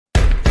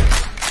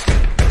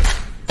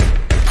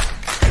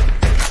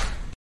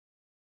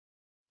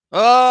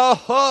Oh,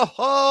 ho,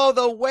 ho,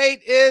 the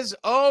wait is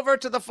over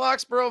to the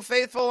Foxborough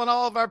faithful and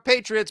all of our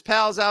Patriots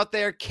pals out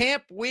there.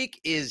 Camp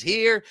week is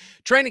here.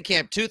 Training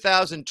camp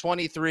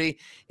 2023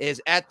 is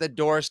at the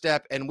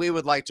doorstep, and we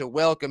would like to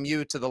welcome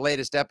you to the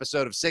latest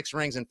episode of Six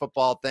Rings and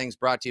Football Things,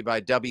 brought to you by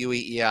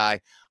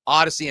WEEI,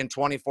 Odyssey, and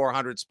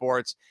 2400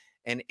 Sports.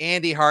 And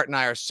Andy Hart and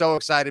I are so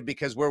excited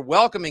because we're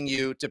welcoming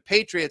you to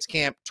Patriots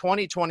Camp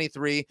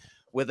 2023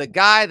 with a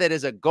guy that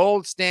is a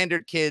gold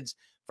standard, kids,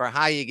 for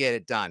how you get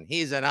it done.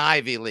 He's an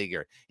Ivy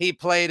Leaguer. He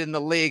played in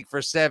the league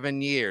for 7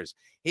 years.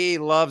 He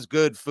loves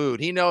good food.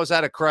 He knows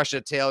how to crush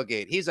a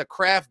tailgate. He's a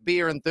craft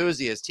beer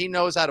enthusiast. He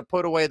knows how to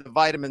put away the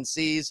vitamin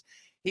C's.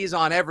 He's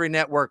on every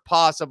network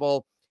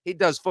possible. He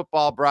does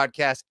football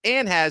broadcasts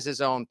and has his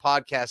own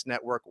podcast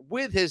network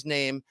with his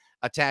name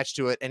attached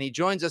to it. And he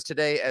joins us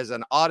today as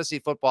an Odyssey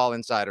football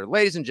insider.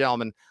 Ladies and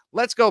gentlemen,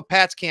 let's go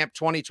Pats Camp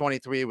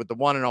 2023 with the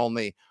one and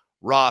only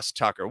Ross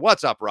Tucker.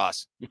 What's up,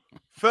 Ross?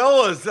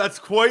 Fellas, that's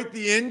quite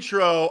the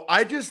intro.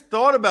 I just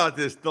thought about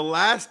this. The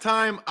last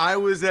time I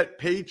was at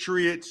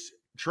Patriots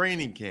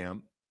training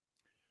camp,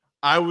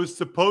 I was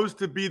supposed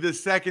to be the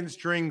second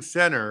string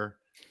center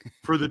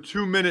for the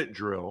 2-minute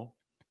drill.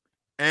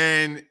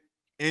 And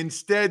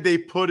instead they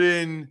put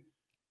in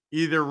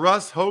either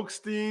Russ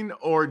Hochstein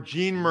or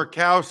Gene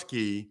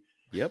Murkowski.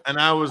 Yep. And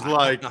I was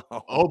like,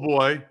 oh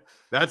boy,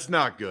 that's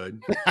not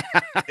good.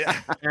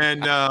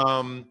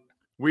 And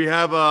we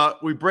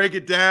break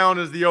it down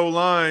as the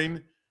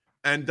O-line,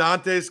 and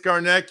Dante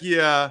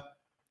Scarnecchia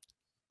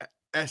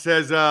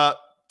says,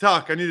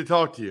 Tuck, I need to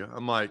talk to you.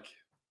 I'm like,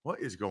 what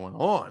is going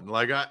on?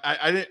 Like,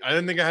 I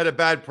didn't think I had a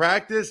bad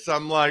practice.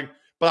 I'm like,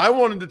 but I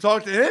wanted to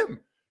talk to him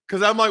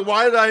because I'm like,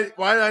 why did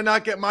I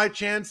not get my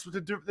chance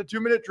to do the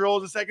 2-minute drill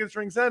as a second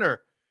string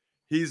center?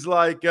 He's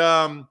like,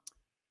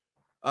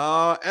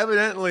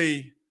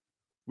 evidently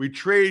we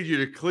traded you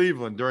to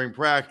Cleveland during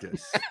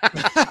practice.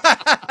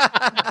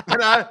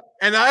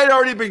 And I had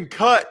already been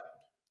cut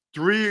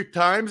 3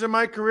 times in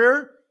my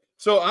career.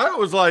 So I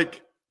was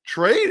like,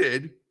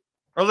 traded?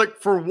 I was like,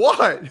 for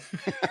what?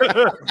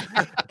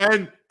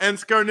 and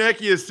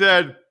Scarnecchia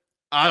said,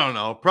 I don't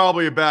know,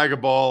 probably a bag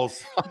of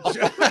balls.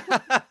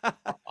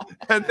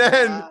 and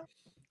then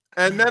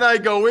I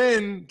go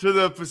into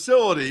the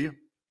facility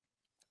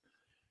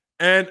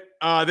and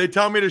they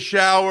tell me to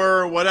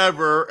shower or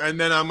whatever, and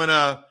then I'm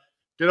gonna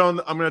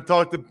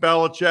talk to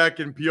Belichick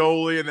and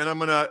Pioli, and then I'm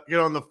gonna get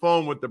on the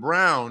phone with the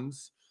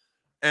Browns.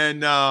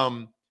 And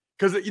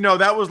because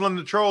that was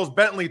when Charles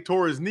Bentley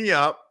tore his knee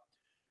up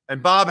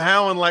and Bob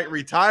Howland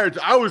retired.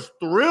 I was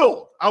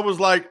thrilled. I was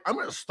like, I'm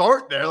gonna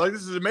start there. Like,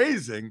 this is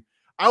amazing.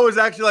 I was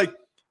actually like,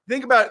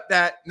 think about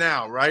that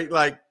now, right?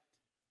 Like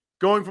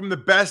going from the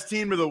best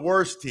team to the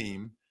worst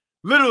team,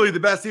 literally the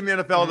best team in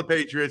the NFL, the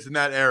Patriots in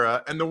that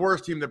era, and the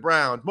worst team, the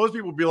Browns. Most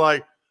people would be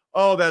like,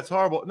 oh, that's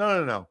horrible.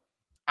 No.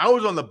 I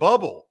was on the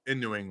bubble in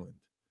New England.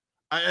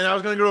 And I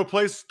was going to go to a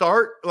place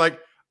start. Like,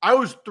 I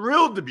was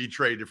thrilled to be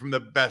traded from the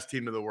best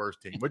team to the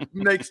worst team, which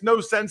makes no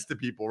sense to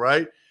people,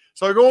 right?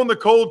 So I go in the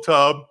cold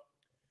tub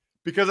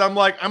because I'm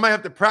like, I might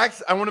have to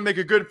practice. I want to make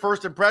a good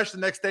first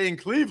impression the next day in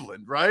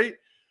Cleveland, right?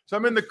 So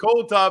I'm in the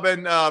cold tub,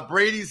 and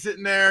Brady's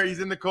sitting there. He's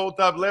in the cold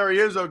tub. Larry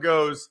Izzo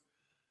goes,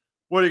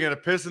 what, are you going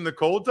to piss in the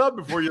cold tub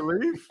before you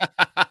leave?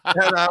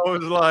 And I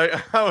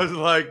was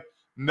like,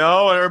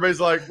 no. And everybody's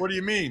like, what do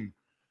you mean?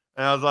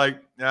 And I was like,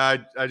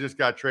 I just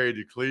got traded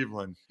to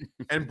Cleveland.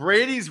 And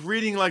Brady's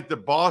reading like the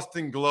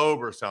Boston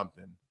Globe or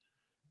something.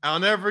 I'll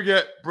never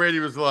forget, Brady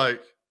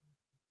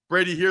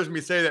hears me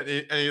say that,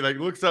 and he like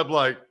looks up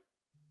like,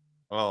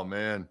 oh,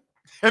 man.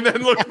 And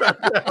then looks back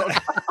down.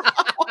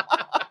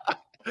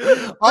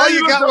 All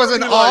you got was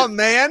an oh,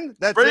 man?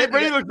 That's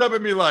Brady looks up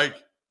at me like,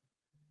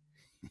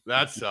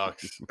 that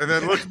sucks. And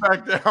then looks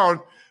back down.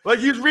 Like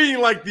he's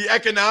reading like the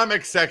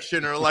economics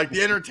section or like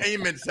the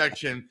entertainment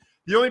section.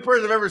 The only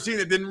person I've ever seen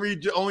that didn't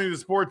read only the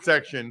sports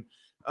section,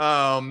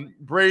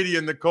 Brady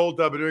in the cold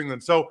tub of New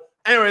England. So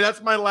anyway,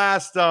 that's my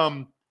last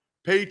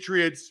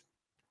Patriots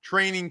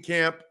training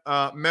camp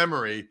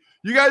memory.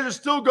 You guys are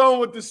still going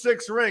with the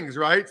 6 rings,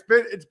 right?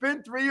 It's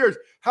been 3 years.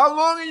 How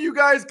long are you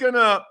guys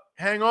gonna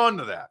hang on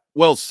to that?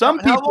 Well,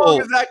 how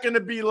long is that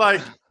gonna be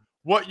like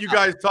what you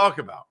guys talk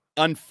about?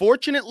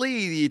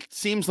 Unfortunately, it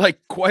seems like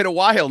quite a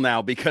while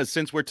now, because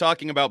since we're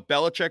talking about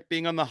Belichick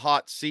being on the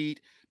hot seat,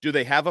 do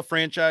they have a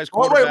franchise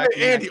quarterback? Oh,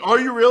 wait, Andy, are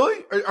you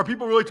really? Are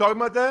people really talking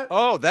about that?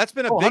 Oh, that's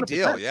been a big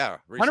deal, yeah.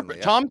 Recently,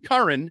 yeah. Tom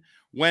Curran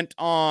went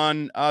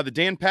on the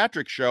Dan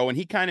Patrick show, and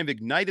he kind of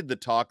ignited the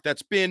talk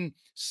that's been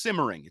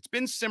simmering. It's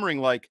been simmering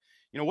like,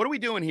 what are we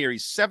doing here?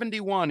 He's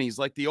 71. He's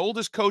like the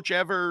oldest coach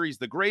ever. He's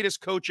the greatest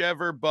coach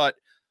ever. But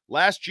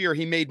last year,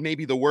 he made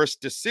maybe the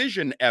worst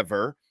decision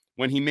ever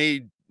when he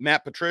made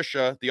Matt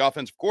Patricia the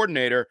offensive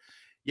coordinator.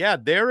 Yeah,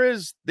 there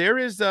is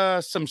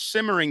some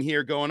simmering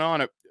here going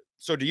on.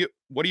 So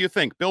what do you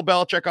think? Bill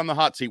Belichick on the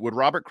hot seat. Would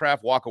Robert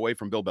Kraft walk away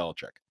from Bill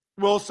Belichick?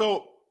 Well,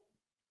 so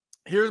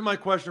here's my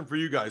question for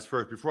you guys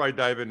first before I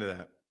dive into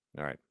that.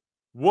 All right.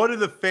 What do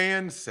the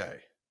fans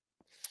say?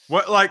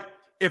 What, like,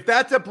 if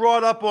that's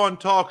brought up on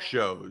talk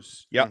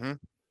shows, yeah,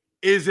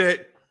 is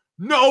it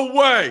No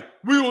way.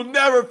 We will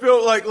never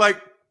feel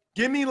like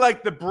give me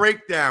like the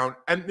breakdown.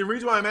 And the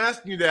reason why I'm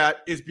asking you that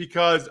is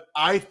because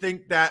I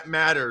think that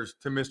matters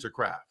to Mr.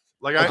 Kraft.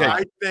 Like Okay.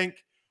 I think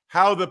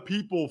how the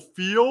people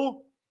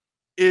feel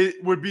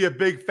it would be a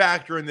big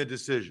factor in the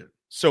decision.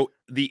 So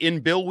the "in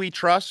Bill we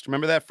trust,"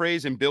 remember that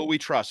phrase? "In Bill we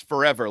trust"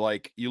 forever.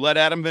 Like, you let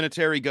Adam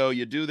Vinatieri go,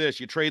 you do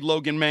this, you trade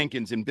Logan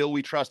Mankins, "in Bill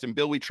we trust," "in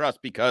Bill we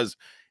trust," because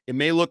it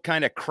may look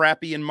kind of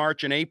crappy in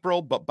March and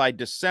April, but by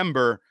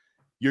December,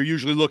 you're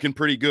usually looking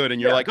pretty good.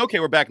 And you're like, okay,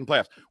 we're back in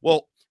playoffs.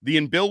 Well, the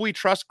 "in Bill we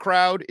trust"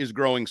 crowd is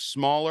growing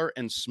smaller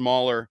and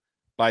smaller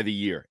by the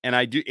year. And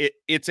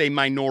it's a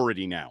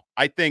minority now.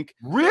 I think.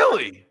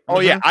 Really? Oh,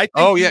 yeah. I think.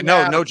 Oh, yeah.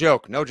 No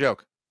joke. No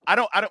joke.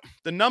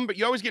 The number,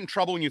 you always get in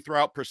trouble when you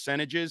throw out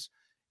percentages,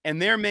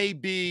 and there may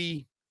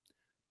be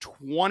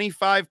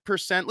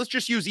 25%. Let's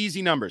just use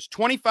easy numbers.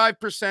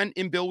 25%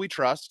 "in Bill we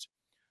trust,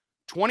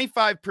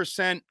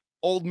 25%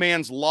 old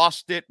man's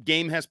lost it,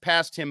 game has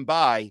passed him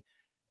by.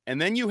 And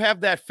then you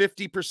have that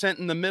 50%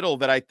 in the middle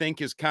that I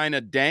think is kind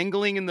of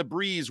dangling in the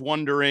breeze,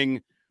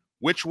 wondering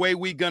which way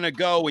we going to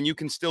go, and you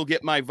can still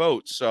get my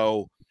vote.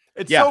 So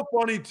it's so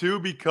funny too,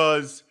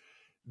 because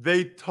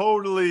they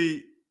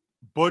totally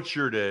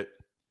butchered it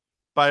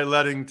by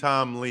letting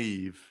Tom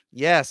leave.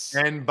 Yes.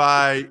 And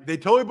they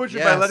totally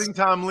butchered by letting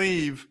Tom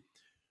leave,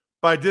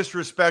 by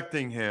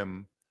disrespecting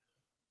him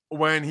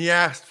when he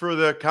asked for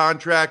the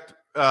contract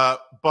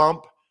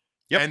bump.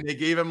 And they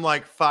gave him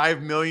like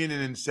 $5 million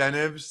in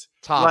incentives.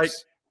 Tops. Like,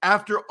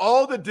 after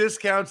all the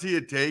discounts he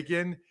had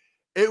taken,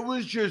 it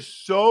was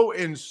just so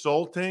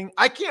insulting.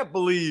 I can't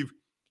believe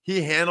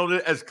he handled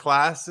it as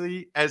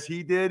classy as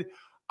he did.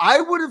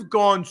 I would have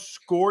gone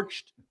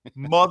scorched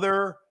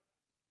mother.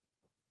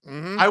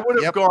 I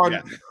would have gone,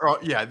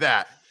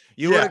 that.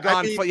 You would have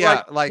gone,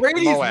 like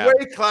Brady's Moab.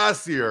 way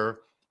classier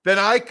than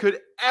I could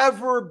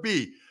ever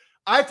be.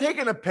 I've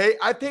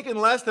taken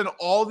less than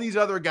all these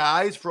other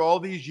guys for all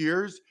these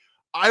years.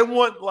 I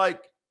want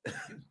like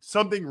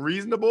something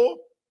reasonable,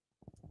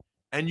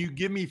 and you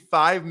give me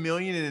 $5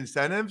 million in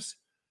incentives.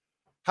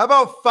 How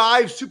about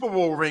 5 Super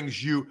Bowl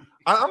rings?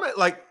 I'm at,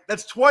 like,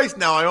 that's twice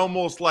now. I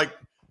almost like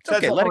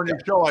said something on your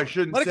show I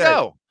shouldn't say. Let it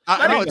go.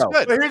 It's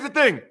good. But here's the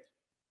thing.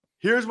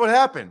 Here's what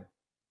happened.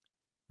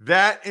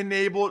 That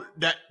enabled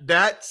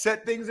that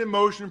set things in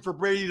motion for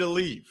Brady to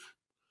leave.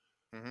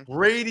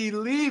 Brady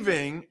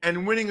leaving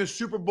and winning a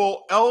Super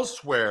Bowl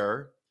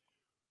elsewhere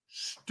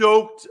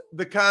stoked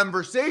the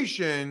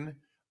conversation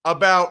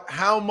about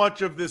how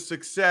much of the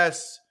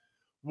success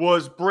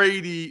was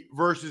Brady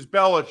versus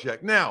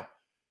Belichick. Now,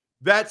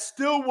 that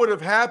still would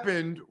have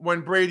happened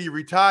when Brady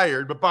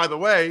retired. But by the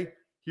way,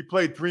 he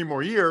played 3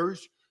 more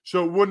years,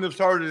 so it wouldn't have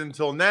started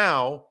until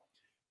now.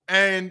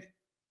 And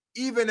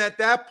even at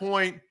that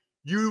point,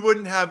 you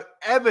wouldn't have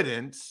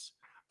evidence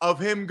of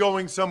him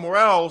going somewhere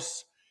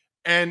else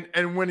and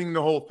winning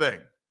the whole thing.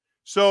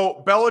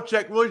 So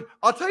Belichick, really,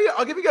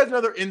 I'll give you guys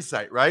another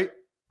insight, right?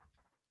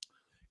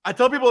 I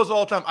tell people this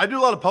all the time. I do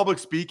a lot of public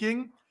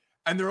speaking,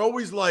 and they're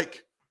always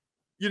like,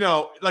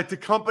 like to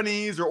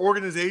companies or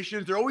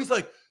organizations, they're always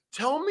like,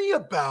 tell me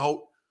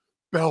about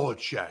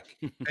Belichick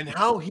and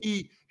how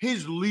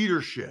his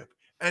leadership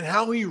and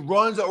how he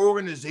runs the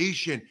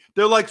organization.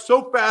 They're like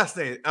so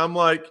fascinated. I'm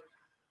like,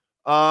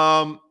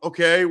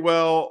 okay,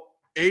 well,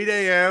 8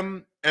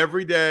 a.m.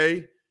 every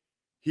day,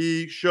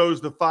 he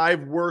shows the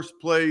 5 worst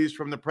plays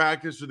from the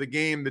practice or the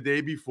game the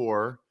day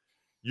before.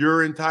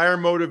 Your entire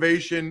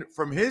motivation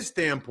from his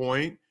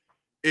standpoint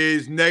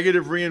is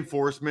negative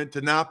reinforcement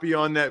to not be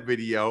on that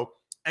video.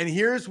 And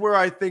here's where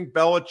I think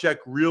Belichick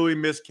really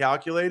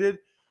miscalculated.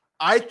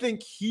 I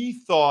think he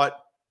thought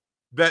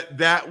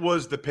that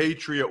was the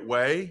Patriot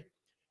way,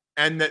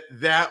 and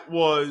that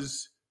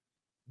was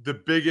the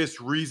biggest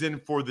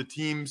reason for the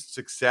team's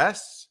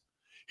success.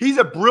 He's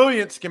a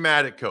brilliant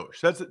schematic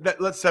coach.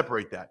 Let's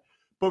separate that.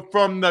 But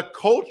from the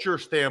culture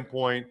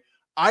standpoint,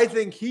 I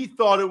think he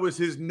thought it was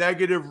his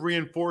negative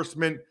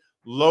reinforcement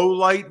low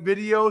light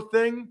video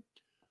thing.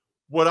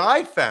 What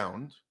I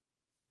found,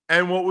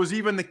 and what was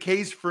even the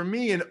case for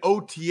me in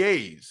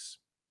OTAs,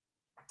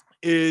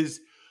 is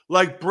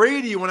like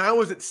Brady when I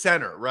was at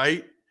center,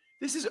 right?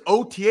 This is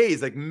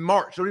OTAs, like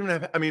March.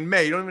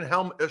 May. You don't even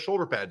have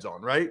shoulder pads on,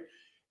 right?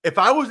 If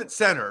I was at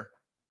center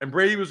and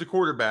Brady was a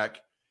quarterback,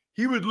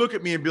 he would look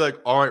at me and be like,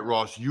 all right,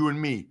 Ross, you and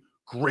me,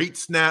 great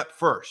snap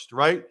first,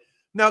 right?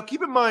 Now,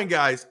 keep in mind,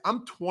 guys,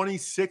 I'm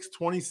 26,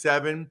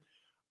 27.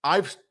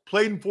 I've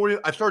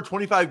started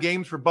 25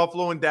 games for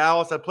Buffalo and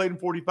Dallas. I played in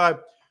 45.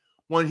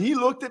 When he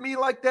looked at me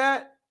like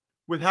that,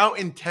 with how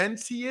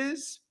intense he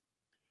is,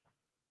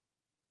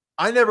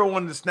 I never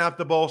wanted to snap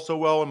the ball so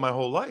well in my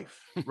whole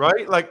life,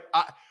 right? Like,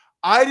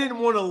 I didn't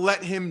want to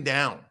let him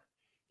down.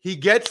 He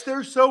gets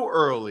there so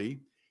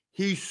early.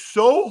 He's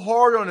so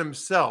hard on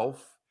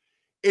himself.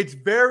 It's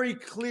very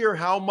clear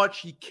how much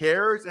he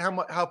cares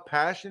and how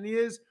passionate he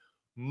is.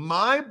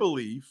 My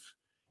belief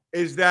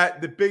is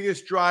that the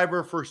biggest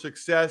driver for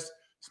success,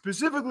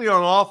 specifically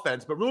on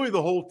offense, but really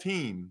the whole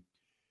team,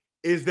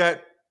 is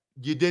that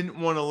you didn't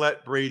want to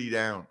let Brady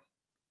down.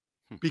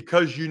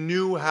 because you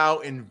knew how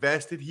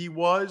invested he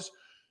was.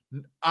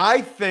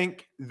 I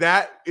think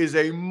that is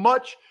a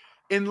much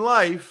in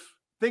life.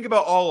 Think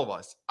about all of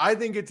us. I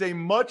think it's a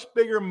much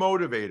bigger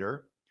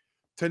motivator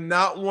to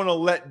not want to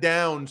let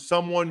down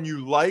someone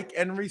you like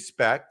and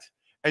respect.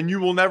 And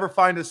you will never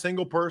find a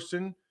single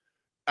person,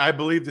 I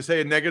believe, to say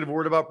a negative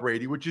word about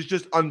Brady, which is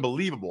just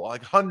unbelievable.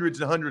 Like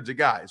hundreds and hundreds of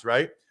guys,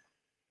 right?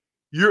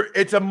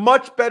 It's a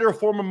much better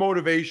form of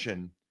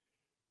motivation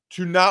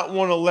to not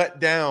want to let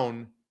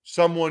down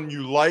someone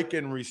you like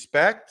and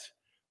respect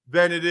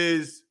than it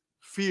is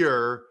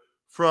fear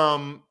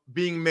from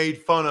being made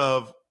fun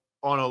of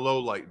on a low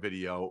light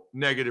video,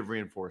 negative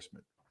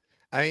reinforcement.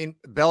 I mean,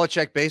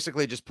 Belichick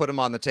basically just put him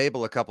on the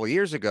table a couple of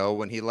years ago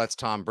when he lets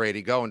Tom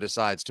Brady go and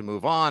decides to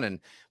move on and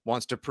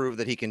wants to prove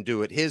that he can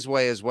do it his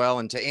way as well.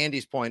 And to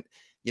Andy's point,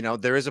 you know,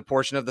 there is a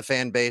portion of the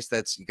fan base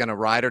that's going to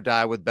ride or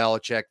die with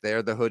Belichick.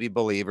 They're the hoodie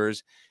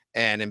believers,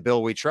 and in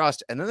Bill we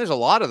trust. And then there's a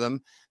lot of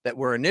them that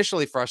were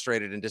initially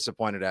frustrated and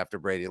disappointed after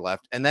Brady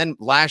left. And then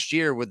last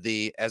year with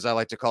the, as I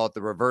like to call it,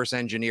 the reverse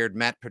engineered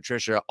Matt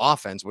Patricia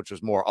offense, which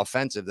was more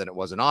offensive than it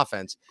was an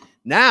offense.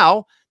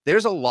 Now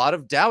there's a lot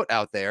of doubt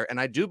out there. And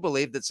I do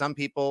believe that some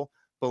people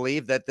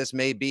believe that this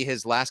may be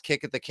his last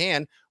kick at the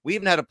can. We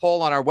even had a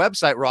poll on our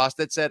website, Ross,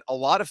 that said a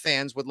lot of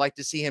fans would like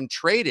to see him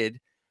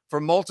traded for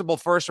multiple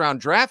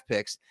first-round draft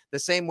picks, the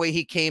same way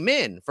he came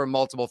in for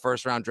multiple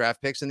first-round draft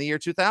picks in the year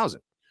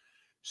 2000.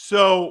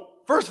 So,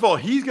 first of all,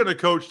 he's going to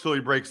coach till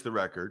he breaks the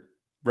record.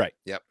 Right.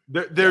 Yep.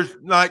 There's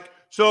like,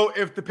 so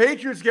if the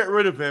Patriots get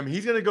rid of him,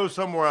 he's going to go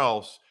somewhere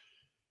else.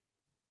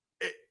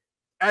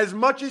 As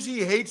much as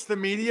he hates the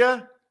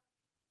media,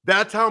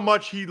 that's how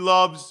much he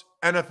loves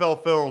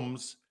NFL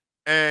films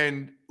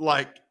and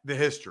like the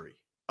history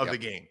of the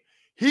game.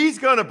 He's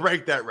going to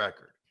break that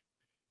record.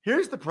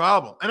 Here's the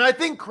problem. And I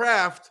think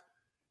Kraft,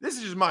 this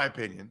is just my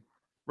opinion,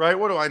 right?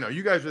 What do I know?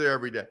 You guys are there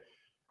every day.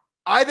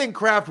 I think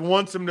Kraft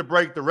wants him to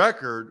break the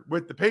record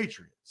with the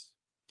Patriots.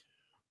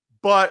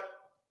 But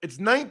it's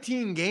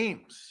 19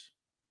 games,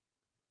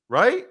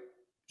 right?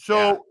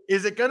 So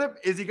is he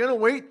gonna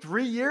wait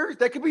 3 years?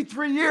 That could be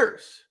 3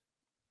 years.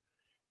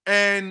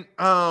 And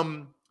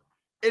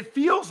it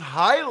feels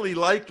highly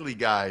likely,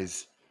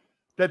 guys,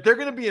 that they're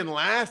gonna be in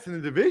last in the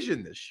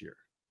division this year.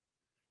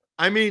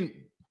 I mean,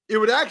 it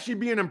would actually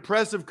be an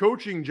impressive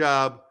coaching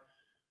job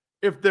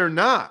if they're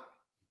not.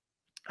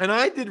 And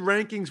I did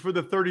rankings for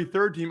the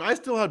 33rd team. I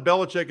still had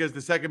Belichick as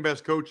the second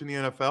best coach in the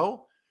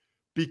NFL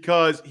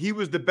because he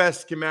was the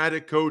best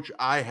schematic coach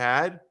I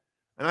had.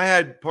 And I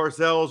had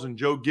Parcells and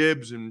Joe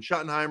Gibbs and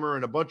Schottenheimer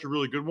and a bunch of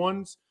really good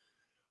ones.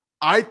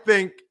 I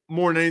think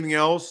more than anything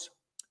else,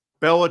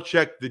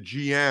 Belichick, the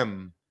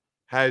GM,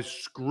 has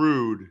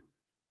screwed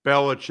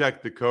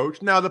Belichick, the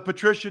coach. Now, the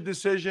Patricia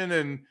decision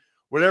and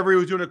whatever he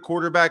was doing at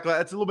quarterback,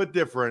 that's a little bit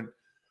different.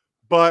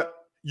 But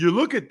you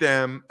look at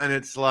them and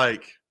it's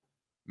like,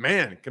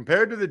 man,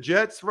 compared to the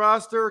Jets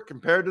roster,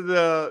 compared to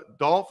the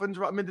Dolphins,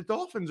 I mean, the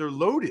Dolphins are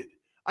loaded.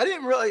 I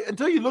didn't really,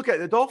 until you look at it,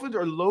 the Dolphins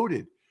are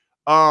loaded.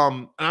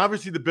 And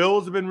obviously the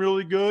Bills have been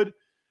really good.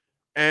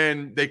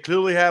 And they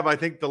clearly have, I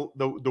think,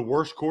 the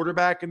worst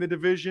quarterback in the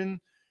division.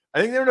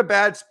 I think they're in a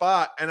bad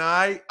spot. And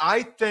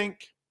I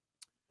think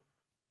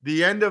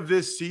the end of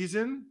this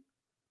season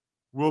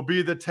will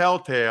be the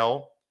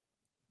telltale.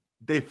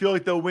 They feel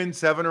like they'll win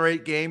 7 or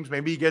 8 games.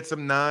 Maybe you get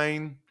some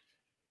 9.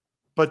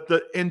 But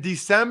in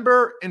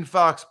December in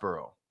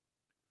Foxborough,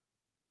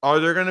 are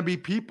there going to be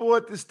people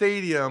at the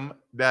stadium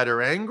that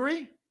are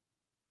angry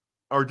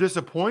or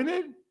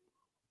disappointed?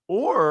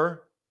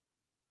 Or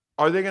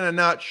are they going to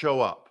not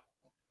show up?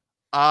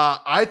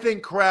 I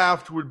think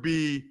Kraft would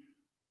be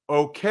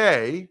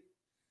okay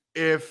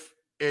if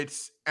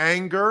it's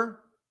anger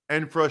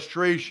and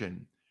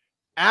frustration.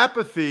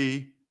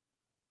 Apathy,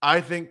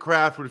 I think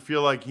Kraft would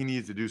feel like he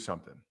needs to do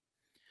something.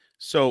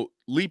 So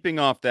leaping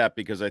off that,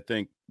 because I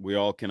think we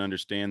all can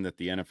understand that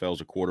the NFL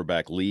is a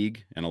quarterback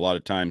league, and a lot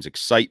of times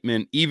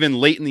excitement, even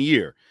late in the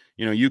year,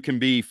 you know, you can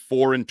be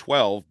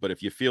 4-12, but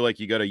if you feel like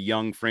you got a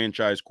young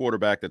franchise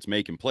quarterback that's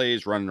making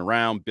plays, running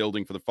around,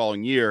 building for the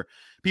following year,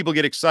 people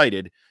get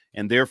excited.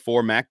 And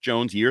therefore, Mac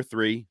Jones, year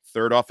 3,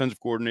 third offensive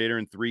coordinator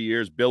in 3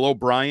 years. Bill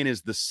O'Brien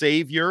is the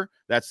savior.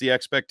 That's the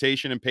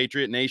expectation in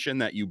Patriot Nation,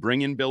 that you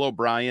bring in Bill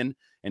O'Brien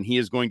and he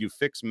is going to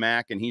fix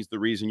Mac, and he's the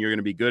reason you're going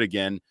to be good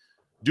again.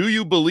 Do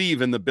you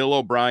believe in the Bill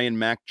O'Brien,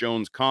 Mac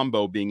Jones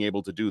combo being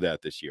able to do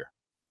that this year?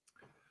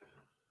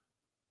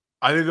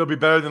 I think they'll be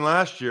better than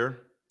last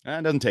year.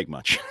 It doesn't take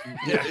much.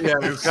 Yeah,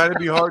 it would kind of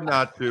be hard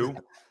not to.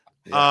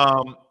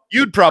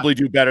 You'd probably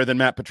do better than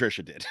Matt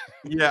Patricia did.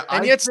 Yeah,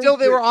 and yet still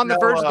they were on the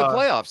verge of the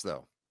playoffs,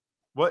 though.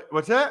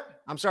 What's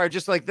that? I'm sorry,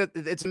 just like that.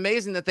 It's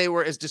amazing that they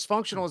were as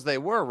dysfunctional as they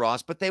were,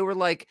 Ross, but they were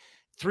like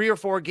 3 or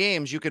 4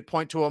 games. You could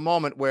point to a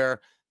moment where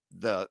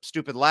the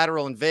stupid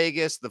lateral in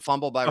Vegas, the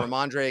fumble by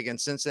Ramondre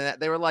against Cincinnati,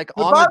 they were like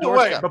on the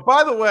doorstep. But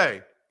by the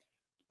way,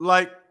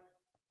 like,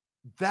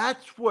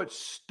 that's what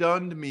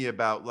stunned me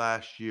about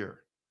last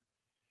year.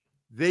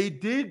 They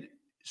did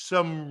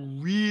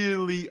some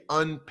really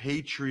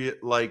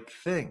unpatriot-like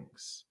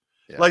things.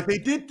 Yeah. Like, they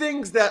did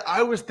things that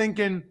I was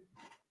thinking,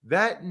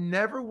 That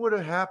never would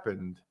have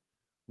happened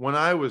when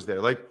I was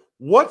there. Like,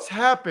 what's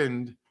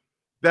happened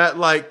that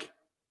like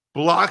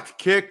blocked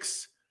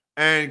kicks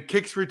and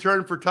kicks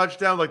returned for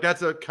touchdown? Like,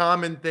 that's a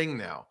common thing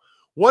now.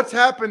 What's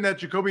happened that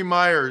Jacoby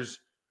Myers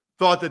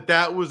thought that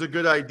that was a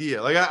good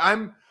idea? Like,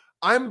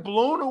 I'm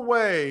blown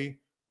away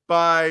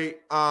by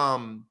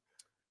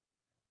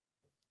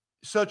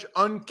such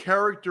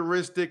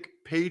uncharacteristic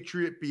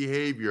Patriot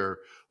behavior.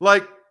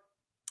 Like,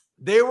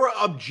 they were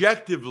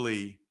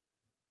objectively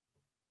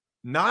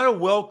not a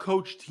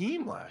well-coached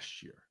team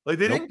last year. Like,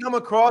 they didn't come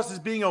across as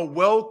being a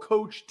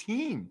well-coached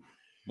team.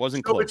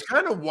 Wasn't So close. it's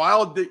kind of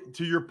wild that,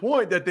 to your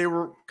point, that they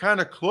were kind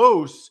of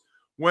close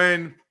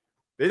when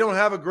they don't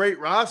have a great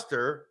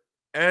roster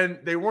and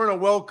they weren't a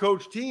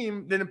well-coached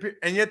team,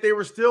 and yet they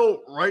were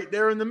still right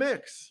there in the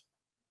mix.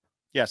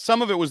 Yeah,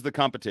 some of it was the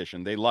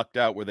competition. They lucked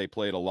out where they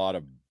played a lot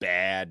of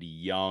bad,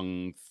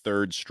 young,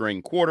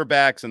 third-string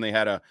quarterbacks, and they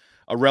had a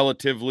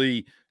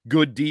relatively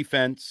good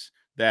defense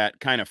that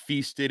kind of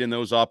feasted in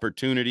those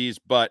opportunities.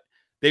 But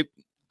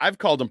I've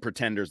called them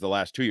pretenders the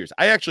last 2 years.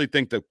 I actually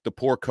think that the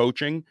poor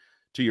coaching,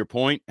 to your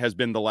point, has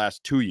been the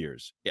last 2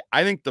 years.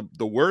 I think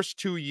the worst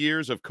 2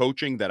 years of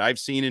coaching that I've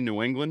seen in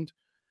New England,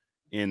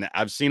 and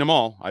I've seen them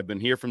all, I've been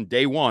here from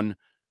day one,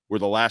 were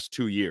the last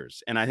 2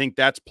 years. And I think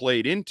that's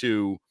played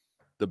into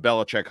the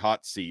Belichick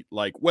hot seat.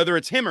 Like, whether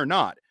it's him or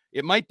not,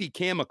 it might be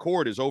Cam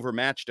McCord is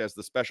overmatched as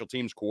the special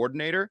teams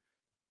coordinator,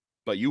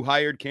 but you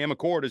hired Cam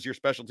McCord as your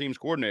special teams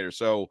coordinator.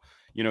 So,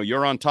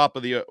 you're on top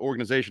of the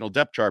organizational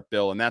depth chart,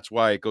 Bill, and that's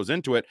why it goes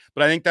into it.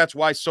 But I think that's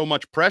why so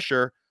much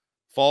pressure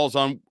falls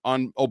on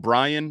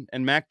O'Brien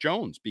and Mac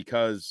Jones,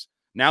 because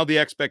now the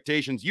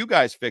expectations, you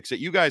guys fix it.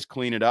 You guys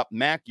clean it up.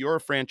 Mac, you're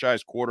a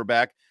franchise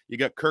quarterback. You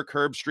got Kirk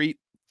Herbstreit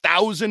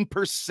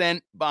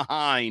 1,000%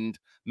 behind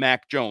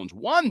Mac Jones.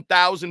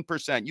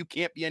 1,000%. You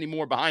can't be any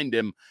more behind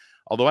him.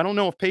 Although I don't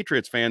know if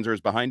Patriots fans are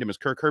as behind him as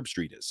Kirk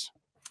Herbstreit is.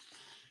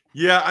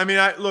 Yeah, I mean,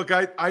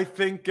 I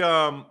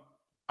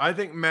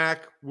think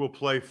Mac will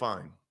play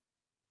fine.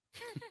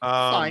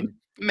 Fine.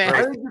 Mac.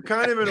 I think you're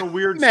kind of in a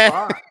weird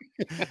spot.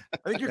 I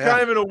think you're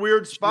kind of in a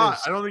weird spot.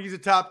 I don't think he's a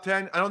top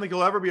 10. I don't think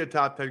he'll ever be a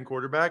top 10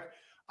 quarterback.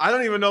 I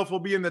don't even know if he'll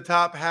be in the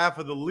top half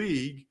of the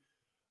league.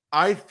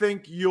 I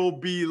think you'll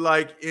be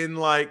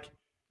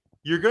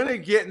you're going to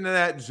get into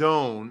that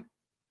zone.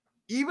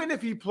 Even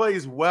if he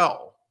plays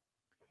well,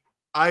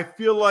 I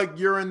feel like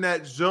you're in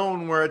that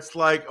zone where it's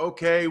like,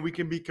 okay, we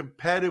can be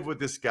competitive with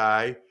this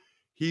guy.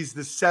 He's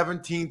the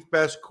 17th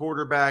best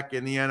quarterback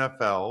in the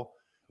NFL.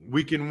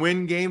 We can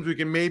win games. We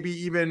can maybe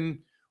even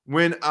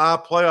win a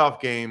playoff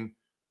game.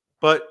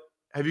 But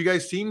have you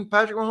guys seen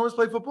Patrick Mahomes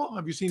play football?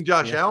 Have you seen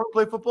Josh Allen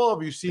play football?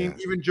 Have you seen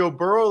even Joe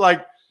Burrow?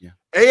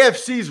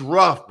 AFC's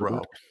rough,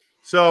 bro.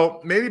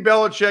 So maybe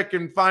Belichick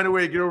can find a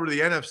way to get over to the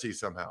NFC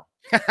somehow.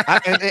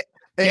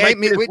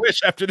 We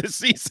wish after this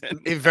season.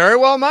 It very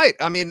well might.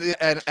 I mean,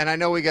 and I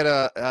know we got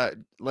to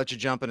let you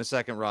jump in a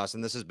second, Ross,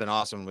 and this has been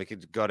awesome. We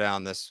could go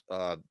down this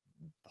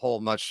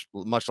whole much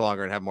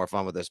longer and have more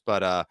fun with this.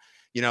 But,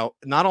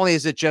 not only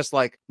is it just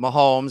like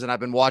Mahomes, and I've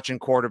been watching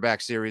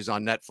quarterback series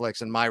on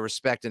Netflix, and my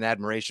respect and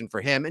admiration for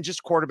him and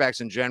just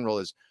quarterbacks in general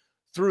is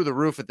through the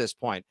roof at this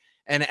point.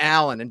 And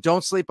Allen, and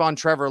don't sleep on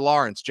Trevor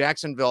Lawrence.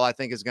 Jacksonville, I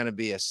think, is going to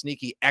be a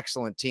sneaky,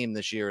 excellent team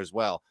this year as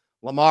well.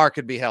 Lamar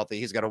could be healthy.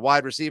 He's got a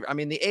wide receiver. I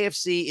mean, the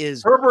AFC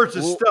is Herbert's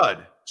a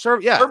stud.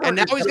 Yeah, Herbert and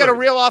now he's got a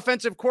real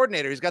offensive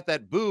coordinator. He's got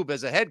that boob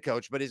as a head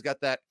coach, but he's got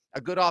a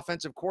good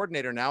offensive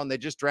coordinator now, and they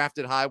just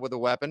drafted high with a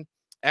weapon.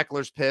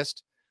 Eckler's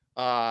pissed.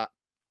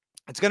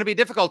 It's going to be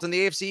difficult, and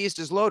the AFC East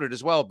is loaded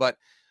as well. But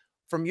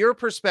from your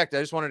perspective,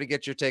 I just wanted to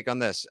get your take on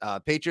this.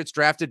 Patriots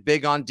drafted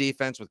big on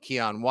defense with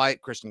Keon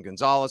White. Christian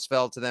Gonzalez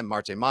fell to them.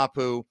 Marte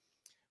Mapu.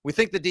 We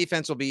think the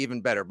defense will be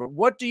even better. But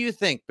what do you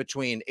think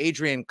between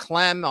Adrian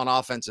Clem on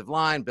offensive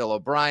line, Bill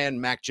O'Brien,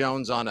 Mac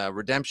Jones on a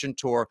redemption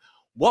tour?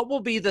 What will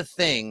be the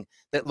thing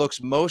that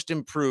looks most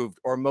improved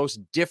or most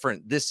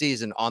different this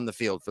season on the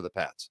field for the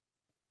Pats?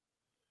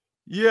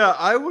 Yeah,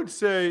 I would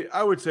say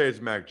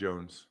it's Mac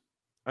Jones.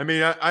 I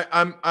mean,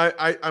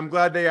 I'm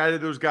glad they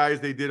added those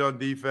guys they did on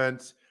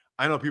defense.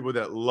 I know people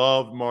that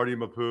loved Marty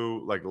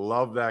Mapu,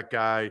 love that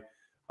guy.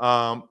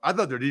 I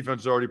thought their defense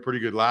was already pretty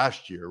good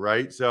last year,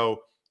 right?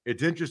 So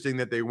it's interesting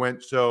that they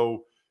went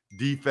so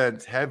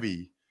defense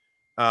heavy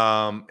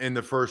in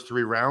the first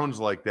 3 rounds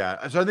like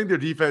that. So I think their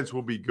defense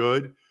will be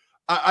good.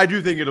 I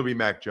do think it'll be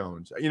Mac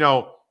Jones.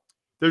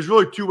 There's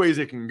really 2 ways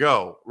it can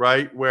go,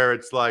 right? Where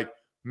it's like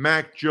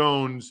Mac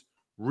Jones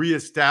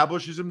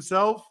reestablishes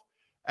himself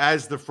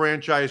as the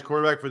franchise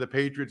quarterback for the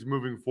Patriots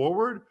moving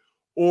forward,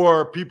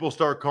 or people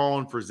start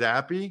calling for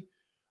Zappy.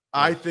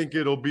 I think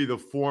it'll be the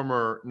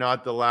former,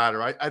 not the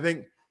latter. I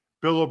think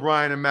Bill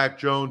O'Brien and Mac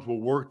Jones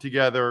will work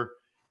together,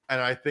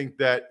 and I think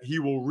that he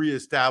will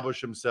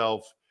reestablish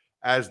himself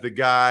as the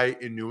guy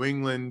in New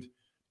England.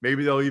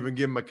 Maybe they'll even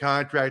give him a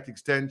contract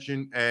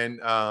extension, and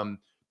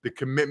the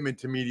commitment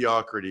to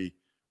mediocrity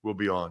will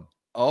be on.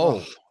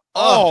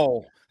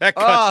 That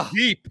cuts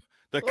deep.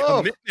 The Oh.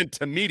 commitment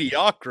to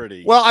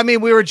mediocrity. Well, I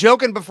mean, we were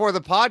joking before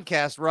the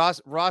podcast.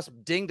 Ross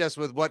dinged us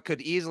with what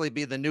could easily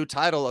be the new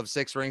title of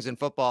Six Rings in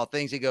Football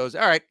Things. He goes,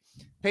 all right,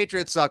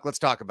 Patriots suck. Let's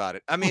talk about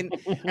it. I mean,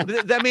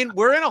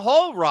 we're in a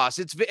hole, Ross.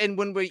 And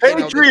when we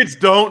Patriots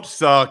don't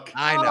suck.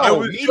 I know. I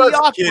was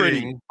just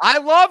kidding. I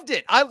loved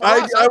it. I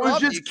was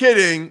just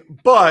kidding,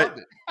 but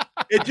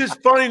it's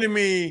just funny to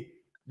me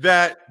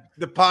that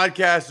the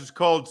podcast is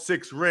called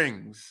Six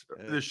Rings.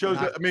 The show's,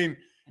 I mean,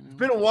 it's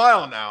been a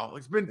while now.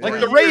 It's been like 3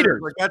 the years.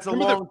 Raiders. Like that's a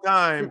long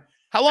time.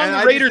 How long And the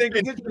I Raiders just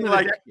think been? it's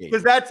like,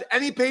 because that's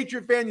any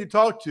Patriot fan you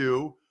talk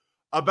to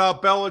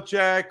about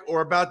Belichick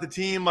or about the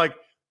team, like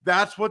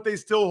that's what they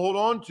still hold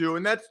on to,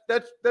 and that's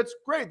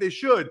great. They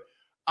should.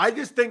 I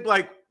just think,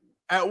 like,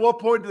 at what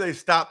point do they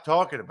stop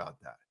talking about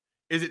that?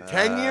 Is it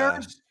 10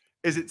 years?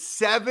 Is it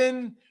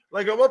 7?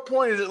 Like, at what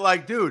point is it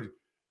like, dude,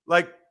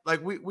 like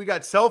we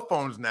got cell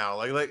phones now.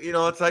 Like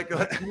it's like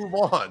let's move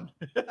on.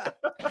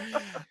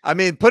 I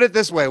mean, put it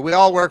this way: we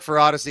all work for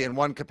Odyssey in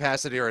one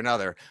capacity or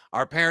another.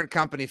 Our parent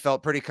company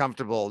felt pretty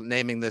comfortable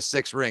naming this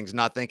Six Rings,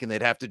 not thinking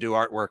they'd have to do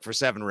artwork for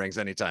 7 Rings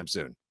anytime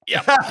soon.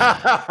 Yeah.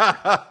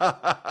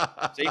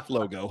 Safe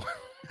logo.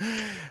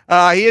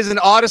 He is an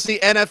Odyssey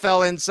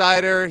NFL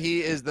insider.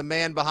 He is the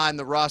man behind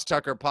the Ross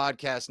Tucker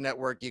Podcast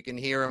Network. You can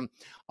hear him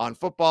on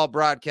football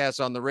broadcasts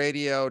on the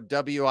radio,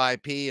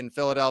 WIP in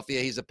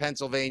Philadelphia. He's a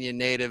Pennsylvania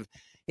native.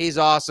 He's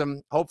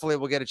awesome. Hopefully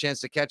we'll get a chance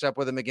to catch up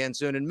with him again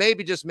soon. And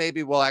maybe, just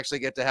maybe, we'll actually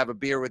get to have a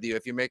beer with you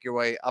if you make your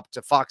way up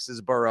to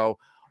Foxesboro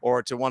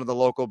or to one of the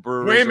local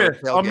breweries. Weymouth.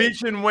 I'll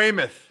meet you in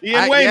Weymouth.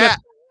 Yeah.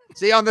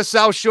 See you on the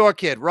South Shore,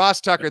 kid.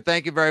 Ross Tucker,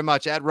 thank you very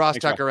much. At Ross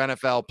Tucker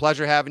NFL.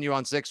 Pleasure having you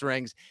on Six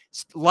Rings.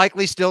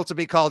 Likely still to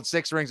be called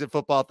Six Rings at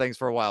Football Things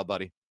for a while,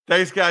 buddy.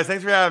 Thanks, guys.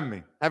 Thanks for having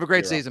me. Have a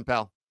great season,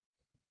 pal.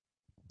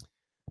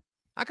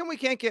 How come we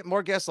can't get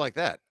more guests like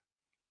that?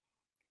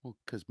 Well,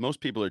 because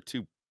most people are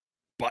too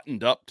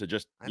buttoned up to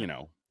just,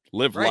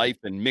 live life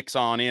and mix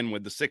on in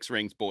with the Six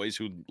Rings boys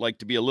who like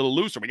to be a little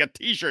looser. We got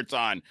T-shirts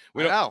on.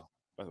 We don't know.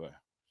 By the way,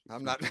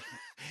 I'm not.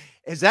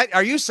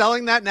 Are you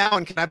selling that now?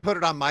 And can I put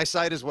it on my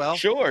site as well?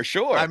 Sure.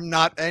 I'm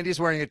not. Andy's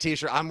wearing a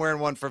T-shirt. I'm wearing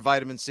one for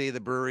Vitamin C, the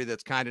brewery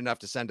that's kind enough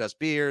to send us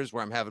beers,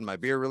 where I'm having my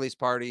beer release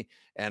party.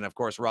 And of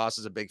course, Ross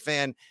is a big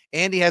fan.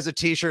 Andy has a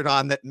T-shirt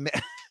on that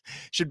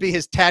should be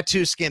his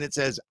tattoo skin. It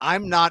says,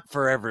 "I'm not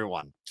for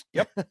everyone."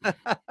 Yep.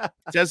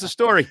 Says the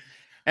story.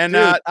 And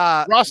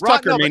Ross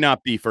Tucker may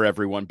not be for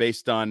everyone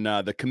based on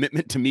the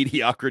commitment to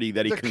mediocrity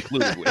that he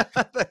concluded with.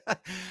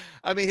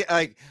 I mean,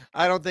 I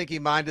don't think he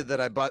minded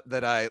that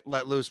I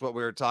let loose what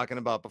we were talking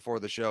about before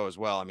the show as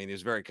well. I mean, he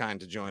was very kind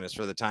to join us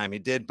for the time he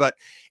did, but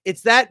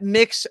it's that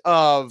mix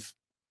of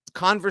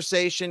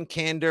conversation,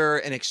 candor,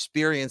 and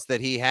experience that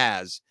he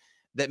has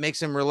that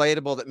makes him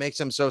relatable, that makes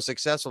him so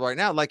successful right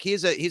now. Like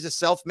he's a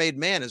self-made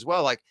man as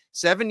well, like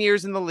 7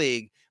 years in the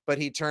league, but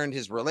he turned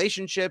his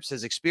relationships,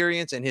 his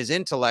experience, and his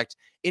intellect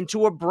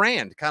into a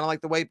brand, kind of like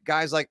the way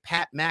guys like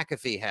Pat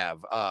McAfee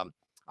have.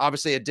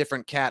 Obviously a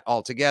different cat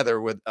altogether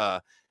with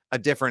a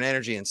different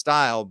energy and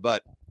style,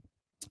 but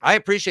I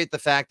appreciate the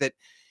fact that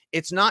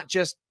it's not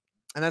just,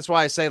 and that's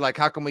why I say, like,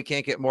 how come we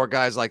can't get more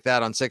guys like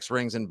that on Six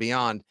Rings and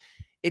beyond?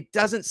 It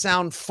doesn't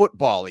sound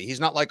football-y.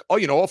 He's not like,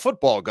 a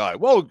football guy.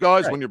 Well,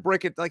 guys, when you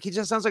break it, like, he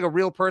just sounds like a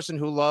real person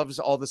who loves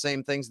all the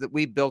same things that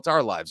we built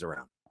our lives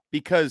around.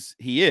 Because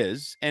he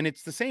is, and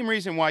it's the same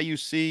reason why you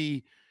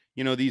see,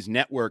 these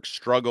networks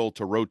struggle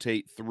to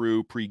rotate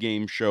through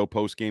pregame show,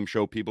 postgame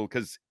show people,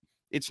 because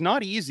it's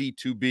not easy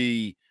to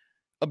be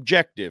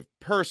objective,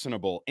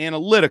 personable,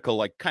 analytical,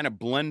 like kind of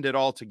blend it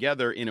all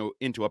together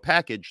into a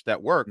package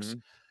that works. Mm-hmm.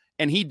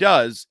 And he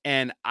does.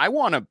 And I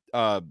want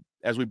to,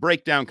 as we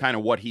break down kind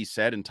of what he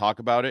said and talk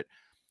about it,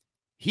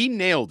 he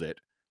nailed it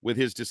with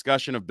his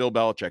discussion of Bill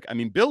Belichick. I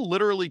mean, Bill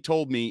literally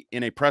told me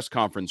in a press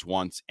conference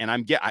once, and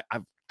I've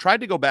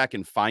tried to go back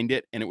and find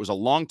it, and it was a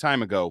long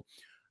time ago.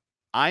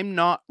 I'm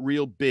not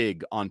real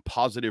big on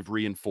positive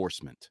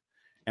reinforcement.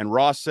 And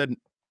Ross said,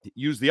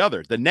 use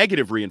the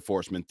negative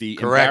reinforcement, the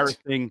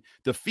embarrassing,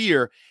 the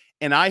fear.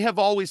 And I have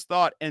always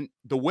thought, and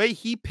the way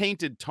he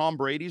painted Tom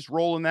Brady's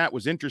role in that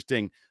was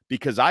interesting,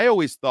 because I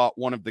always thought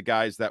one of the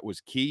guys that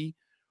was key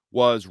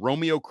was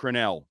Romeo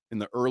Crennel in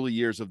the early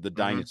years of the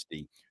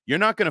dynasty. You're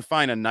not going to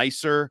find a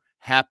nicer,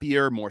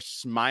 happier, more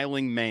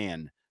smiling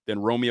man than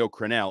Romeo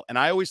Crennel. And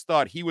I always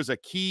thought he was a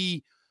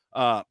key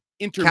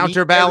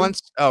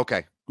counterbalance. Oh,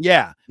 okay.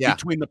 Yeah.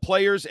 Between the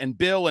players and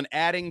Bill, and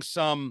adding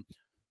some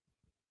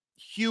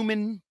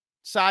human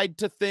side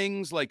to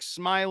things, like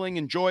smiling,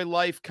 enjoy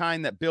life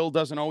kind that Bill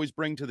doesn't always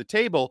bring to the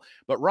table.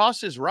 But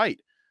Ross is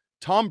right.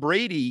 Tom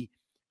Brady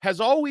has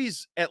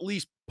always, at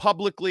least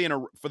publicly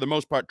and for the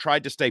most part,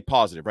 tried to stay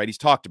positive, right? He's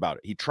talked about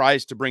it. He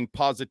tries to bring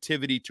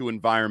positivity to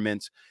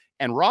environments.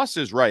 And Ross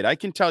is right. I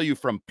can tell you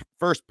from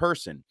first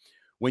person,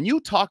 when you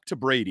talk to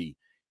Brady,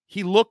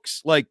 he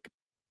looks like,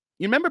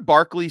 you remember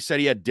Barkley said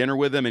he had dinner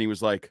with him and he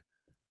was like,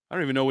 I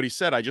don't even know what he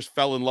said. I just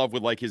fell in love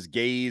with like his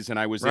gaze, and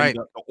I was in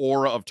the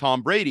aura of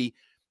Tom Brady.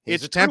 He's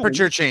It's a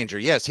temperature true. changer.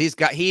 Yes,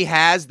 he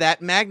has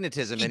that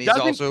magnetism, He and he's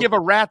doesn't also give a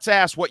rat's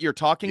ass what you're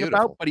talking about,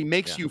 beautiful. but he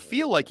makes Yeah. you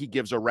feel like he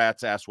gives a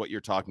rat's ass what you're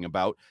talking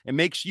about. It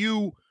makes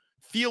you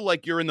feel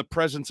like you're in the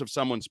presence of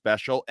someone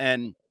special.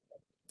 And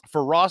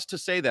for Ross to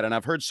say that, and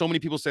I've heard so many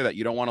people say that,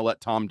 you don't want to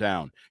let Tom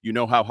down. You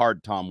know how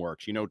hard Tom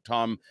works. You know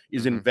Tom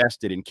is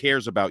invested and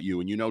cares about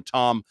you, and you know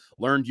Tom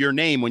learned your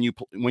name when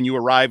you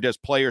arrived as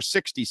player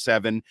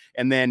 67,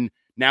 and then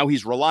now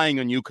he's relying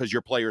on you because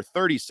you're player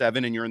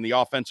 37 and you're in the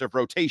offensive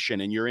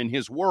rotation and you're in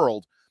his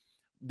world.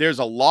 There's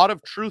a lot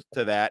of truth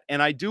to that,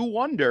 and I do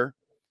wonder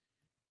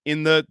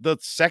in the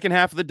second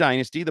half of the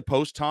dynasty, the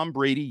post Tom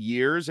Brady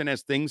years, and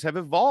as things have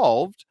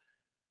evolved,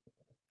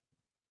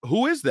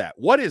 who is that?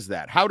 What is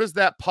that? How does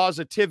that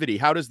positivity,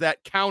 how does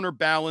that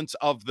counterbalance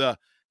of the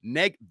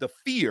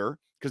fear?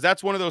 Because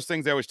that's one of those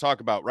things they always talk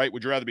about, right?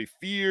 Would you rather be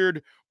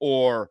feared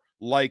or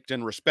liked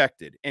and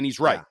respected? And he's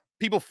right. Yeah.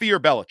 People fear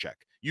Belichick.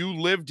 You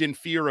lived in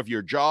fear of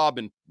your job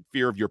and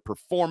fear of your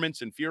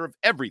performance and fear of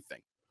everything.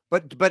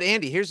 But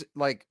Andy, here's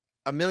like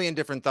a million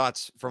different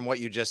thoughts from what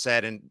you just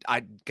said. And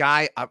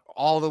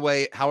all the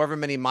way, however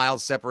many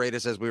miles separate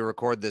us as we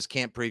record this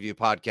camp preview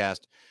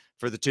podcast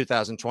for the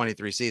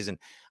 2023 season,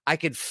 I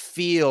could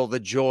feel the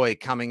joy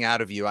coming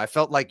out of you. I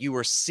felt like you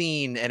were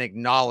seen and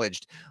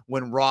acknowledged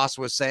when Ross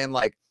was saying,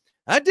 like,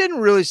 that didn't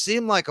really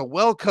seem like a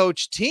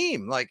well-coached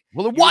team. Like,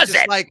 well, it you were wasn't.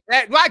 just like,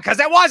 why? Because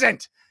it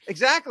wasn't.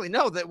 Exactly.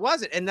 No, that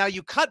wasn't. And now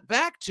you cut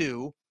back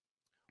to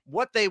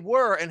what they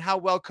were and how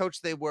well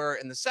coached they were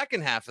in the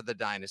second half of the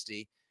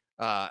dynasty,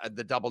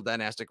 the double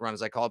dynastic run,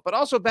 as I call it, but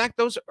also back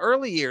those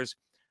early years.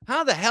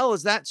 How the hell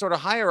is that sort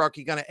of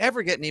hierarchy going to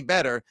ever get any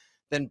better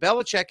than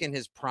Belichick in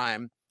his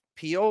prime,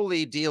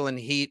 Pioli dealing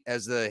heat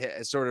as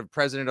sort of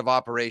president of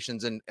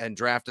operations and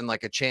drafting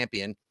like a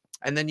champion,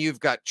 and then you've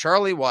got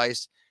Charlie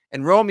Weiss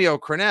and Romeo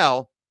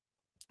Crennel,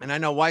 and I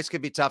know Weiss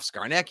could be tough,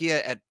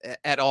 Scarnecchia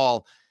at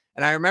all,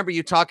 and I remember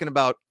you talking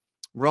about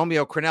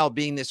Romeo Crennel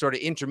being this sort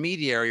of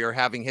intermediary or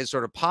having his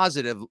sort of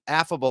positive,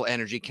 affable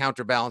energy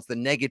counterbalance the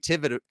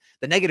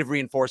negative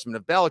reinforcement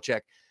of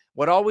Belichick.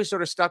 What always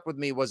sort of stuck with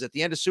me was at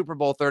the end of Super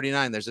Bowl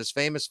 39, there's this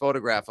famous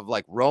photograph of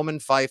like Roman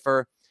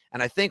Pfeiffer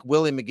and I think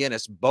Willie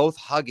McGinnis both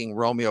hugging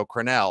Romeo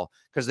Crennel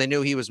because they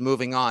knew he was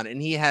moving on.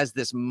 And he has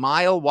this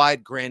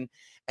mile-wide grin,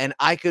 and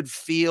I could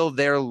feel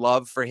their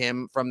love for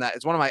him from that.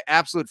 It's one of my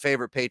absolute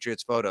favorite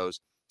Patriots photos.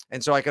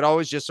 And so I could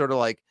always just sort of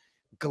like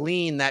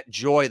glean that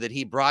joy that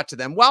he brought to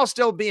them while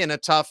still being a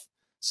tough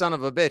son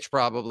of a bitch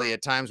probably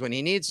at times when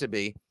he needs to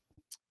be.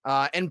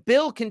 And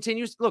Bill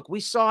continues. Look, we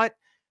saw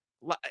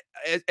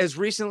it as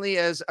recently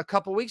as a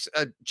couple weeks,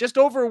 just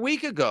over a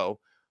week ago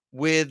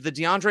with the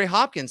DeAndre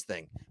Hopkins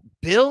thing.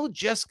 Bill,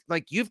 just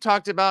like you've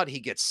talked about, he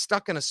gets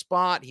stuck in a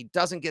spot. He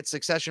doesn't get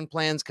succession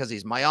plans because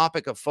he's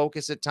myopic of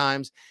focus at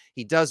times.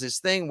 He does his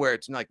thing where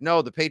it's like,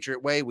 no, the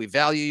Patriot way, we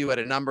value you at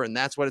a number, and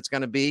that's what it's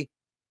going to be.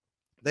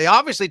 They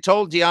obviously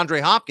told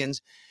DeAndre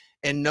Hopkins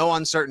in no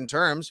uncertain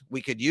terms,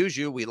 we could use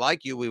you. We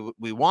like you.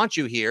 We want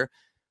you here.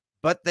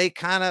 But they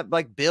kind of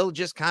like Bill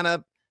just kind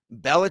of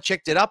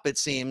Belichicked it up, it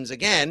seems,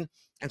 again.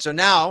 And so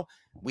now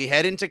we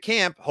head into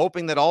camp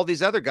hoping that all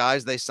these other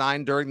guys they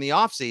signed during the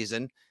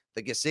offseason,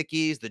 the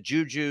Gesicki's, the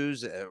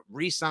Jujus,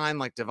 re-sign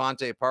like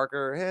Devontae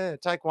Parker,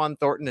 Tyquan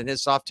Thornton and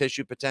his soft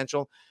tissue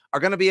potential are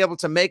going to be able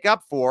to make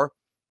up for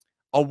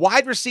a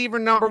wide receiver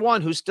number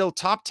one who's still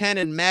top 10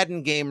 in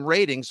Madden game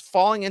ratings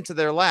falling into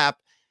their lap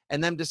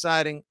and them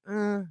deciding,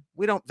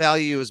 we don't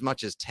value you as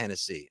much as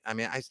Tennessee. I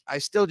mean, I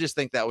still just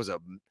think that was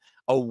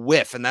a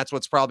whiff, and that's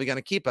what's probably going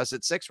to keep us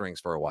at 6 rings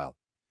for a while.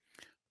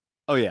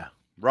 Oh, yeah.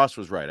 Ross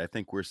was right. I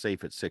think we're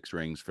safe at 6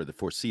 rings for the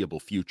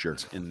foreseeable future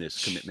in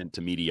this commitment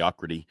to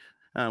mediocrity,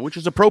 which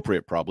is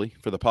appropriate probably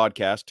for the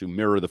podcast to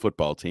mirror the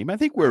football team. I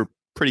think we're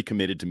pretty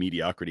committed to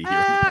mediocrity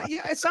here.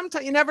 Yeah,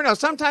 sometimes you never know.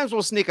 Sometimes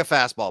we'll sneak a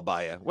fastball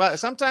by you. Well,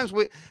 sometimes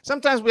we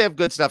have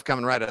good stuff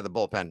coming right out of the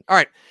bullpen. All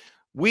right.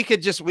 We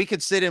could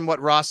sit in what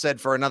Ross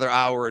said for another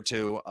hour or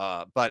two,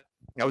 but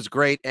that was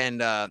great. And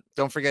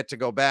don't forget to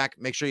go back.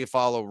 Make sure you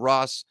follow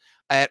Ross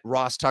at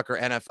Ross Tucker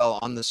NFL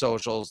on the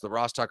socials, the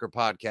Ross Tucker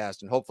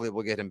podcast, and hopefully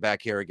we'll get him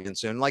back here again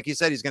soon. Like he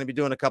said, he's going to be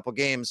doing a couple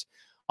games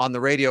on the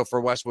radio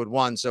for Westwood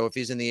One. So if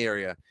he's in the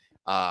area,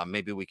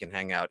 maybe we can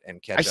hang out and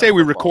catch up. I say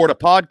we record a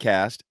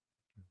podcast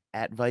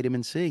at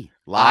Vitamin C.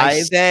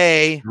 Live,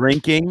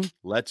 drinking.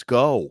 Let's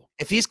go.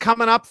 If he's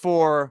coming up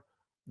for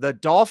the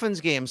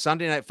Dolphins game,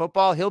 Sunday Night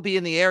Football, he'll be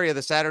in the area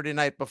the Saturday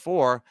night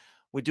before.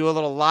 We do a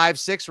little live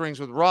 6 rings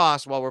with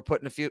Ross while we're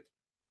putting a few.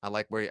 I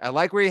like where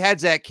your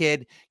head's at,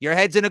 kid. Your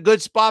head's in a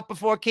good spot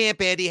before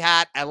camp, Andy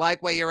Hot. I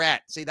like where you're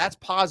at. See, that's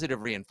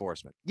positive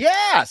reinforcement.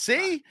 Yeah,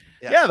 see?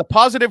 Yeah, the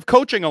Positive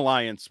Coaching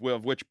Alliance,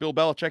 of which Bill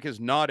Belichick is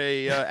not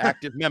a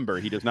active member.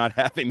 He does not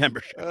have a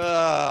membership.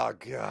 Oh,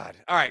 God.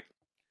 All right.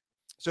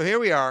 So here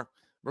we are,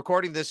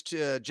 recording this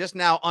just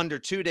now under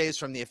 2 days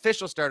from the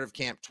official start of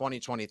camp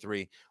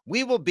 2023.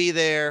 We will be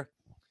there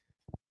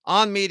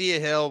on Media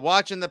Hill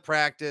watching the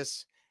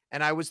practice.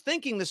 And I was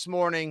thinking this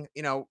morning,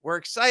 we're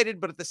excited,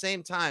 but at the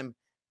same time,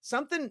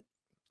 something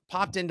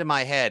popped into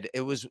my head.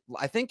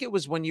 I think it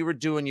was when you were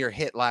doing your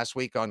hit last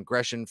week on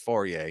Gresham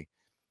Fourier,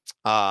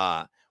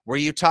 where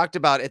you talked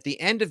about at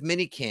the end of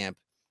minicamp,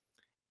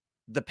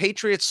 the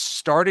Patriots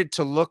started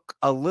to look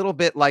a little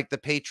bit like the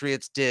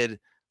Patriots did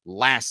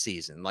last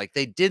season. Like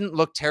they didn't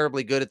look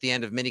terribly good at the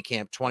end of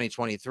minicamp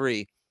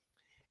 2023.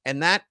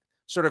 And that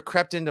sort of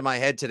crept into my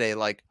head today.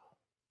 Like,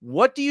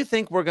 what do you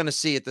think we're going to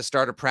see at the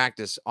start of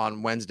practice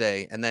on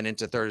Wednesday and then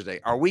into Thursday?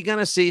 Are we going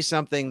to see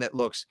something that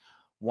looks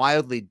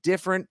wildly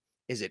different?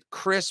 Is it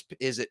crisp?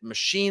 Is it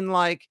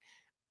machine-like?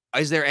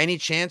 Is there any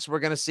chance we're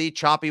going to see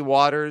choppy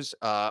waters?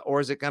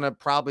 Or is it going to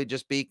probably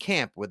just be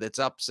camp with its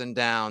ups and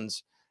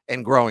downs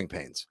and growing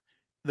pains?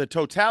 The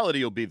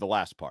totality will be the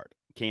last part.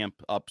 Camp,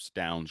 ups,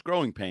 downs,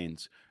 growing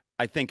pains.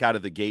 I think out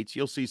of the gates,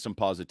 you'll see some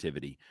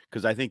positivity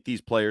because I think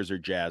these players are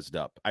jazzed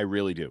up. I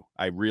really do.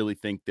 I really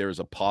think there's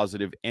a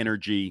positive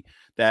energy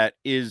that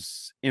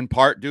is in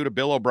part due to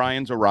Bill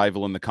O'Brien's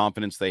arrival and the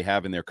confidence they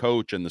have in their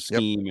coach and the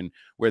scheme and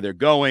where they're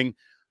going.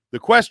 The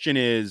question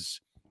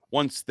is,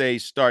 once they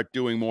start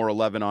doing more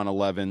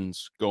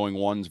 11-on-11s, going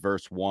ones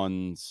versus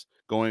ones,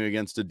 going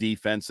against a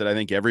defense that I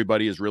think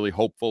everybody is really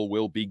hopeful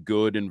will be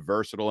good and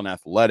versatile and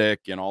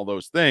athletic and all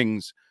those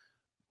things,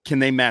 can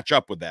they match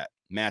up with that?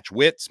 Match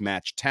wits,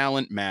 match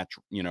talent, match,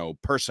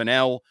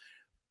 personnel.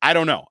 I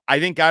don't know. I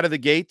think out of the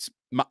gates,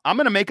 I'm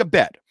going to make a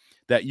bet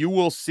that you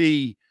will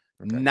see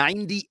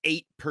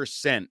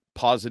 98%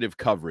 positive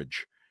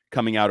coverage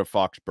coming out of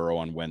Foxborough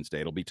on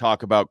Wednesday. It'll be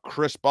talk about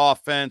crisp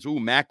offense. Ooh,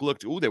 Mac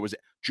looked. Ooh, there was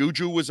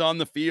Juju was on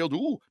the field.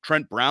 Ooh,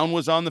 Trent Brown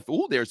was on the field.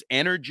 Ooh, there's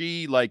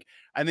energy. Like,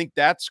 I think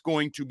that's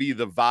going to be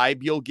the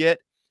vibe you'll get.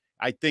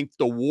 I think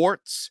the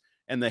warts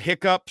and the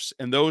hiccups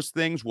and those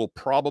things will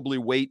probably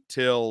wait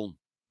till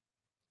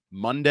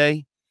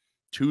Monday,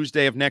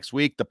 Tuesday of next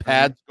week. The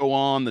pads go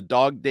on, the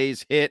dog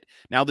days hit.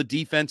 Now the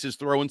defense is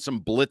throwing some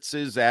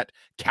blitzes at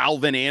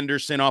Calvin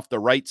Anderson off the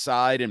right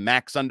side and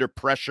Max under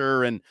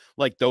pressure and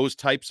like those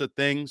types of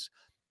things.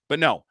 But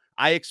no,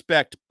 I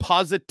expect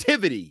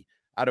positivity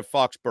out of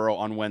Foxborough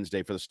on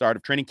Wednesday for the start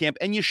of training camp.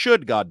 And you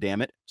should,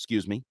 goddammit.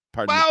 Excuse me.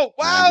 Pardon me.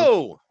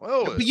 Whoa.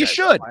 But you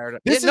should.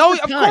 No,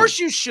 of course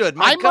you should.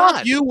 My God.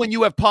 Mock you when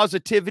you have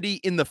positivity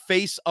in the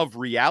face of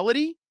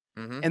reality.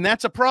 And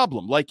that's a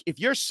problem. Like if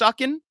you're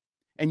sucking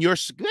and you're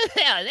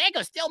they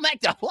can still make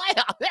the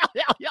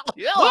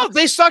playoffs. Well,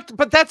 they sucked,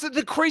 but that's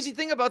the crazy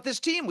thing about this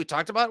team. We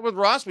talked about it with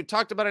Ross. We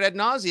talked about it ad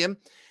nauseum.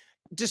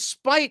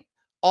 Despite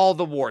all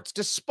the warts,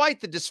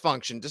 despite the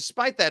dysfunction,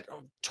 despite that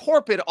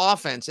torpid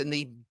offense and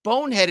the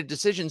boneheaded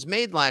decisions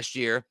made last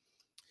year,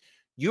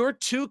 your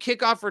 2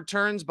 kickoff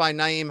returns by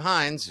Nyheim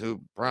Hines, who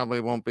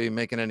probably won't be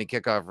making any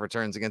kickoff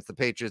returns against the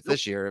Patriots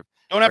this year.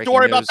 Don't have to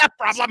worry about that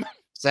problem.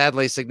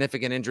 Sadly,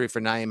 significant injury for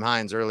Nyheim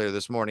Hines earlier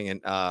this morning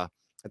at the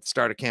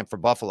start of camp for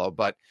Buffalo.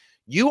 But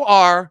you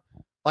are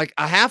like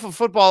a half of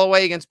football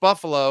away against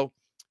Buffalo.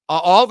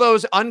 All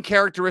those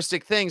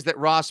uncharacteristic things that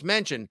Ross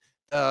mentioned,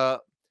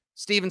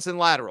 Stevenson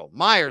lateral,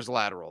 Myers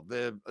lateral,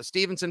 the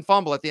Stevenson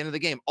fumble at the end of the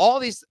game, all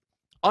these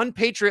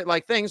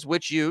unpatriot-like things,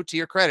 which you, to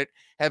your credit,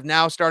 have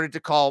now started to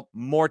call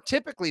more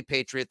typically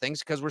Patriot things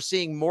because we're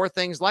seeing more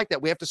things like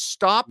that. We have to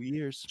stop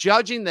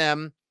judging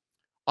them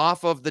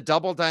off of the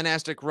double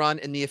dynastic run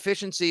and the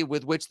efficiency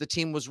with which the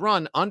team was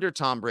run under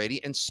Tom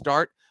Brady and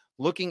start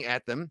looking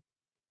at them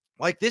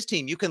like this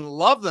team. You can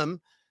love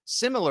them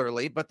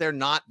similarly, but they're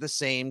not the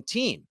same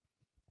team.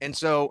 And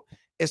so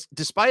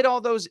despite all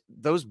those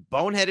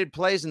boneheaded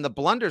plays and the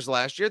blunders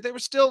last year, they were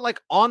still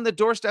like on the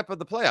doorstep of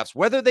the playoffs.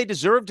 Whether they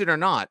deserved it or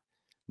not,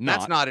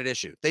 that's not an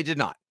issue. They did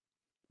not,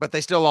 but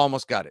they still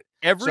almost got it.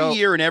 Every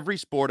year in every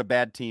sport, a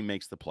bad team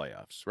makes the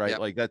playoffs, right?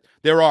 Like that.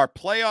 There are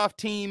playoff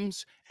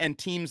teams and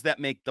teams that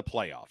make the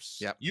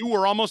playoffs. You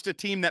were almost a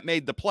team that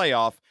made the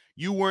playoff.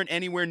 You weren't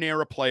anywhere near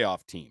a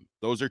playoff team.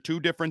 Those are two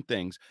different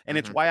things. And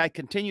it's why I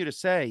continue to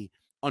say,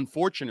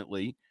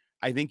 unfortunately,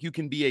 I think you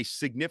can be a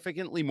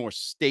significantly more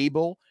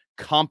stable,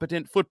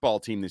 competent football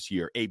team this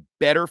year, a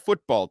better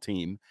football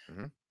team,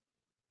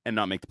 and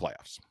not make the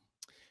playoffs.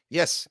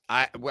 Yes,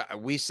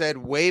 we said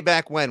way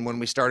back when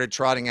we started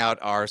trotting out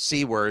our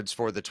C words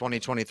for the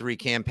 2023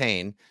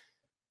 campaign,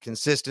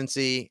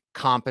 consistency,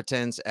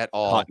 competence at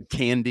all. Cotton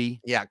candy.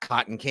 Yeah,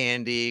 cotton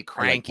candy,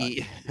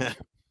 cranky,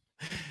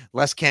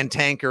 less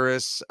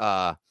cantankerous.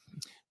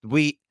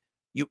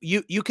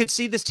 You could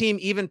see this team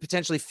even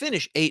potentially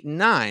finish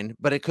 8-9,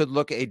 but it could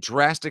look a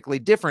drastically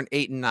different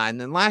 8-9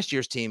 than last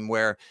year's team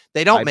where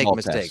they don't make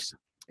mistakes.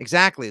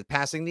 Exactly,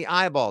 passing the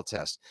eyeball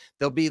test.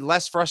 They'll be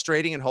less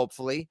frustrating and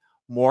hopefully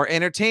more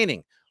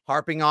entertaining.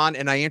 Harping on,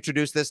 and I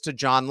introduced this to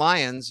John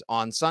Lyons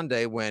on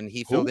Sunday when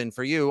he filled in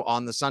for you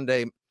on the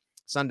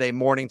Sunday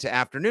morning to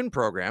afternoon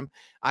program.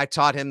 I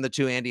taught him the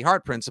 2 Andy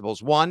Hart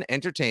principles. 1,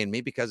 entertain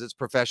me because it's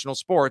professional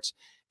sports.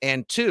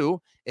 And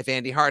 2, if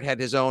Andy Hart had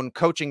his own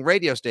coaching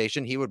radio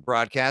station, he would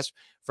broadcast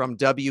from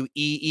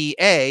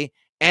WEEA,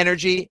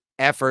 energy,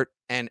 effort,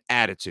 and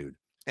attitude.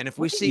 And if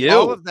we see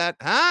all of that,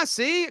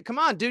 see, come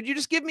on, dude, you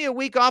just give me a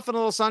week off and a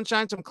little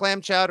sunshine, some clam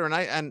chowder,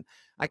 and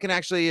I can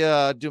actually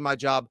do my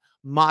job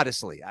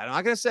modestly. I'm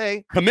not going to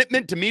say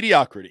commitment to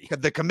mediocrity.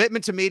 The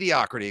commitment to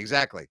mediocrity,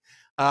 exactly.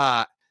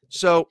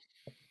 So,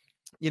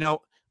 you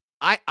know,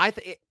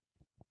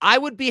 I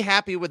would be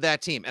happy with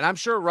that team. And I'm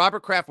sure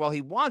Robert Kraft, while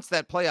he wants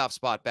that playoff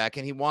spot back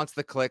and he wants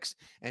the clicks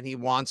and he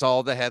wants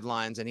all the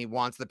headlines and he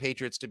wants the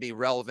Patriots to be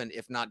relevant,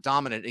 if not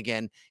dominant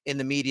again in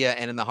the media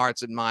and in the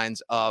hearts and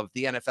minds of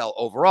the NFL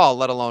overall,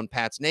 let alone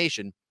Pat's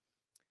Nation.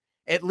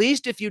 At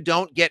least if you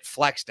don't get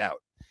flexed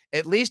out,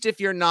 at least if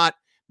you're not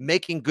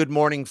making Good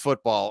Morning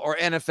Football or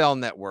NFL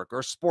Network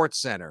or Sports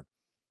Center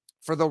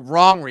for the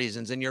wrong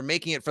reasons, and you're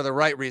making it for the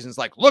right reasons,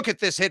 like, look at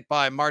this hit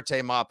by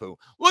Marte Mapu.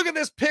 Look at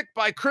this pick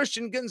by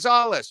Christian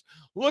Gonzalez.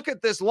 Look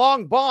at this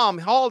long bomb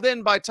hauled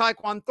in by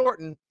Tyquan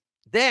Thornton.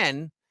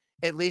 Then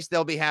at least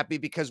they'll be happy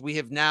because we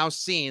have now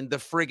seen the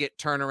frigate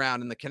turn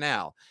around in the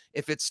canal.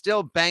 If it's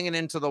still banging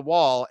into the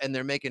wall and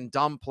they're making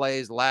dumb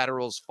plays,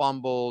 laterals,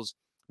 fumbles,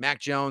 Mac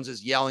Jones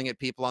is yelling at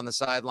people on the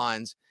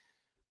sidelines,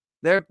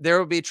 there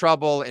will be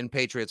trouble in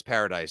Patriots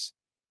paradise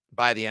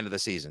by the end of the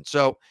season.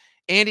 So,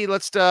 Andy,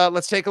 let's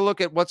take a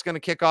look at what's going to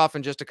kick off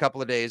in just a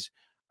couple of days.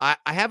 I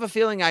have a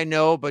feeling I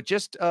know, but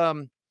just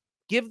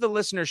give the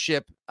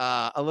listenership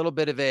a little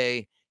bit of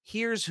a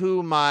here's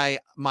who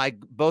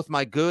both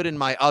my good and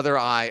my other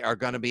eye are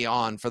going to be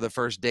on for the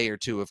first day or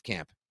two of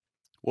camp.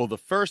 Well, the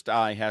first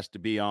eye has to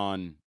be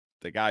on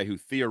the guy who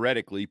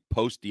theoretically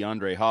post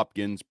DeAndre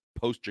Hopkins,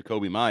 post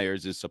Jacoby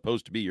Myers is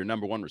supposed to be your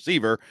number one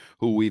receiver,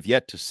 who we've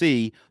yet to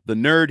see. The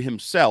nerd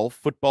himself,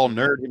 football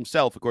nerd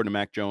himself, according to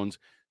Mac Jones,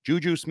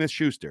 Juju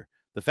Smith-Schuster.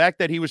 The fact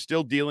that he was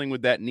still dealing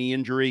with that knee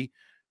injury,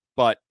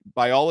 but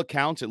by all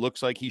accounts, it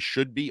looks like he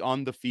should be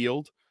on the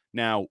field.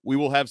 Now, we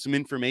will have some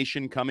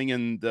information coming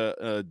in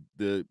the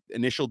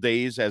initial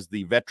days as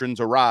the veterans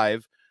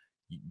arrive.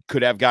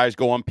 Could have guys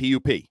go on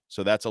PUP.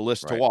 So that's a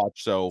list to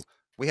watch. So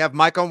we have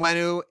Mike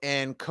Onwenu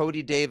and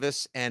Cody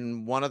Davis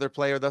and one other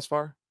player thus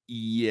far.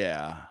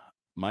 Yeah.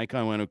 Mike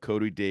Onwenu,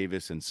 Cody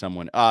Davis, and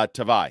someone,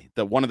 Tavai,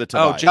 one of the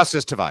Tavai. Oh,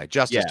 Justice Tavai.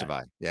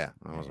 Tavai. Yeah.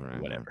 I wasn't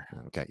right. Whatever.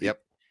 Okay. Yep.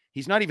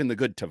 He's not even the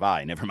good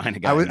Tavai. Never mind. A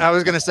guy I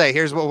was going to say,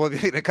 here's what we'll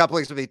be in a couple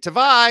weeks to be.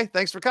 Tavai,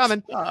 thanks for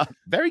coming.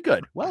 Very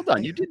good. Well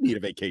done. You did need a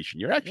vacation.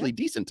 You're actually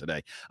decent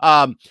today.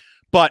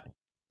 But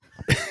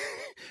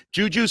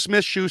Juju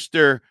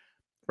Smith-Schuster,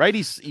 right?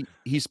 He's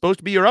supposed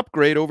to be your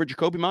upgrade over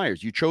Jacoby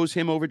Myers. You chose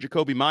him over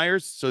Jacoby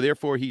Myers, so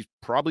therefore he's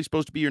probably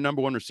supposed to be your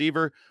number one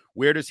receiver.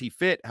 Where does he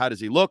fit? How does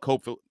he look?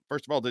 Hopefully,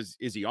 first of all, is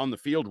he on the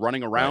field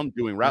running around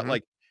doing route?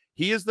 Like,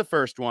 he is the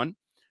first one.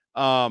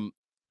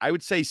 I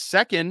would say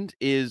second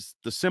is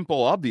the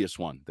simple, obvious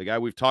one. The guy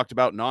we've talked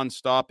about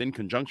nonstop in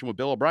conjunction with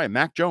Bill O'Brien,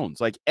 Mac Jones.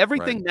 Like,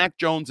 everything Mac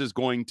Jones is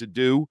going to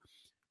do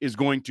is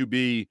going to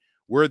be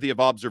worthy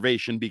of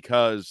observation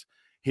because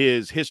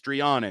his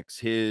histrionics,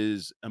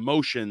 his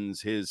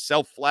emotions, his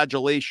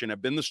self-flagellation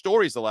have been the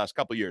stories the last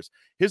couple of years.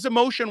 His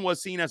emotion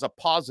was seen as a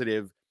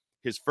positive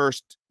his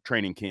first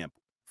training camp,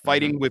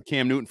 fighting with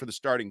Cam Newton for the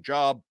starting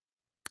job.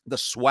 The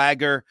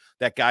swagger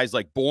that guys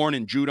like Bourne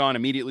and Judon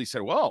immediately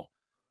said, whoa,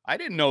 I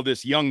didn't know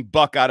this young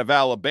buck out of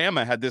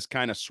Alabama had this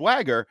kind of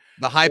swagger.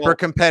 The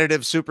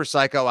hyper-competitive super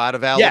psycho out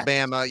of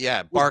Alabama.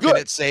 Yeah, barking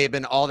at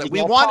Saban, all that.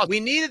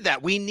 We needed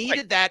that. We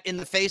needed that in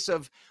the face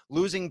of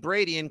losing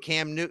Brady and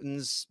Cam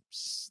Newton's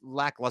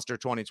lackluster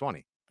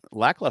 2020.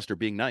 Lackluster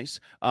being nice.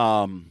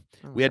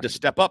 We had to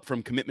step up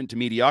from commitment to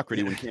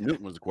mediocrity when Cam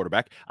Newton was the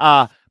quarterback.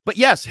 But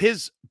yes,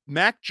 his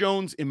Mac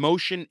Jones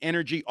emotion,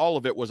 energy, all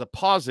of it was a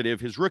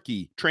positive his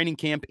rookie training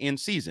camp and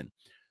season.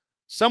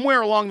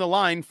 Somewhere along the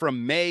line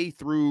from May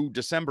through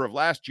December of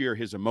last year,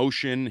 his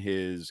emotion,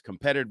 his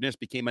competitiveness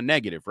became a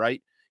negative,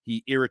 right?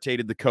 He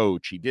irritated the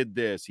coach. He did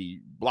this. He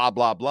blah,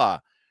 blah, blah.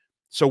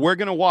 So we're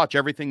going to watch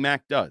everything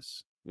Mac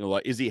does. You know,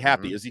 is he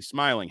happy? Is he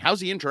smiling?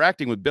 How's he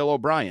interacting with Bill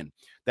O'Brien?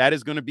 That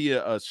is going to be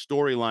a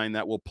storyline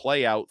that will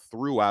play out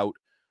throughout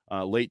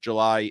late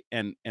July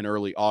and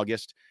early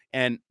August.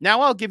 And now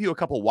I'll give you a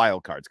couple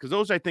wild cards because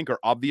those I think are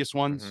obvious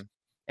ones.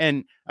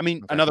 And I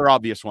mean, another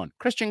obvious one,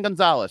 Christian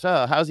Gonzalez.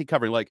 How's he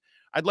covering? Like,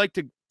 I'd like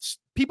to,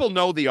 people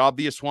know the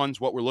obvious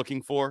ones, what we're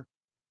looking for.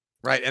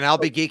 Right. And I'll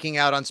be geeking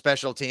out on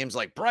special teams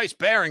like Bryce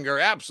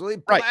Behringer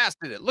absolutely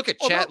blasted it. Look at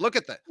Chad. Look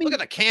at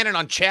the cannon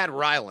on Chad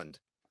Ryland.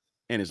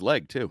 And his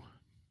leg too.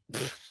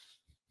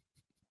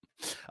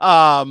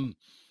 But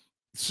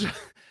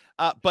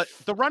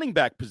the running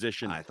back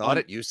position. I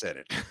thought you said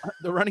it.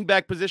 The running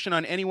back position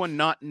on anyone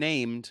not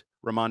named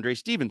Ramondre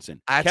Stevenson.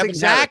 That's Kevin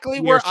exactly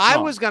Harris, where I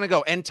was going to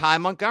go. And Ty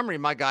Montgomery,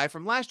 my guy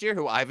from last year,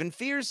 who Ivan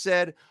Fears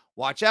said,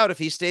 watch out. If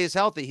he stays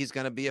healthy, he's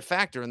going to be a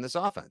factor in this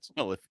offense.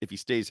 Well, if he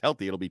stays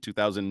healthy, it'll be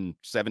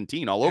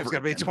 2017 all over. It's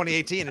going to be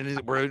 2018,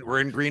 and we're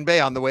in Green Bay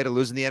on the way to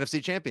losing the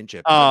NFC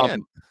Championship.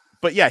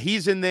 But yeah,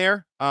 he's in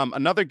there.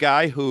 Another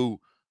guy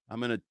who I'm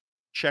going to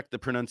check the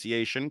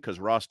pronunciation because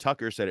Ross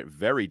Tucker said it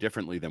very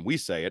differently than we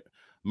say it.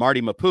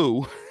 Marty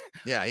Mapu.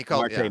 Yeah, he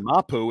called Marte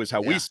Mapu is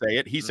how we say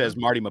it. He says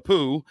Marty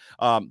Mapu.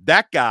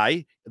 That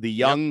guy, the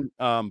young,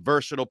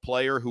 versatile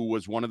player who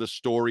was one of the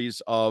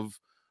stories of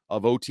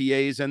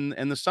OTAs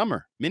and the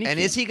summer mini. And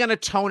is he going to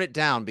tone it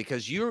down?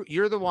 Because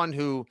you're the one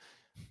who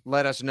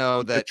let us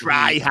know that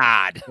Try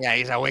hard. Yeah,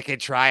 he's a wicked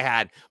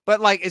tryhard.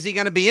 But like, is he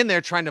going to be in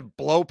there trying to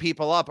blow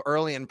people up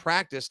early in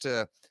practice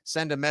to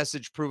send a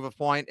message, prove a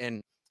point,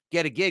 and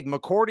get a gig?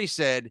 McCourty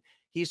said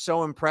he's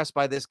so impressed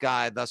by this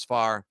guy thus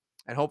far,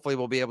 and hopefully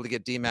we'll be able to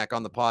get D-Mac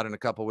on the pod in a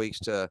couple weeks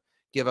to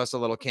give us a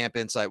little camp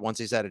insight once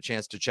he's had a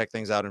chance to check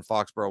things out in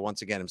Foxborough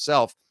once again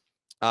himself.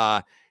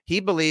 He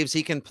believes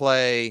he can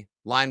play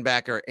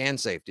linebacker and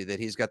safety, that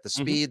he's got the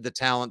speed, the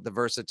talent, the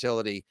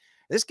versatility.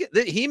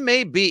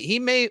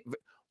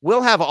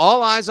 We'll have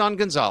all eyes on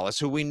Gonzalez,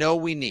 who we know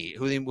we need,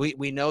 who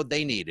we know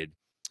they needed.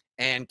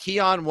 And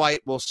Keon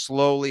White will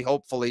slowly,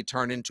 hopefully,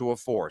 turn into a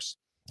force.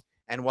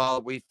 And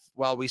while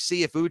we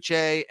see if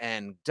Uche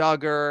and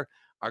Duggar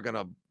are going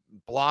to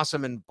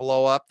blossom and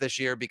blow up this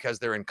year because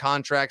they're in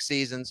contract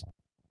seasons,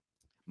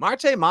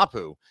 Marte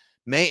Mapu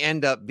may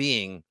end up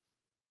being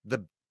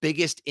the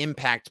biggest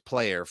impact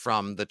player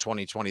from the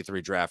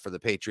 2023 draft for the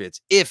Patriots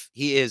if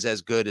he is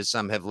as good as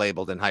some have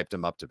labeled and hyped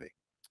him up to be.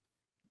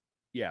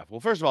 Yeah, well,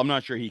 first of all, I'm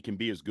not sure he can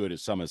be as good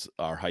as some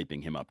are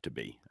hyping him up to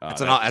be.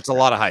 That's a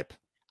lot of hype.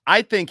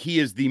 I think he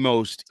is the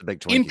most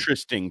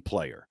interesting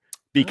player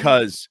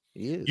because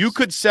you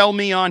could sell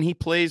me on he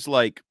plays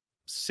like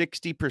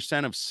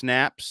 60% of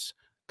snaps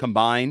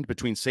combined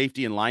between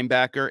safety and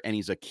linebacker, and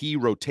he's a key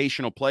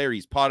rotational player.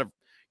 He's part of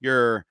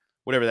your,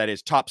 whatever that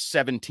is, top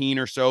 17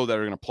 or so that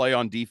are going to play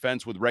on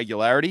defense with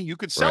regularity. You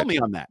could sell me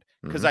on that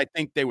because I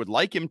think they would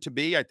like him to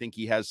be. I think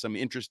he has some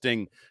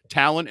interesting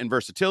talent and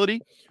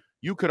versatility.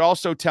 You could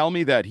also tell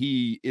me that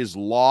he is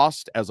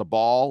lost as a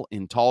ball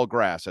in tall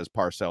grass, as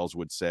Parcells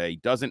would say.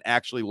 Doesn't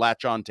actually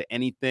latch on to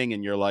anything,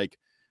 and you're like,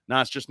 nah,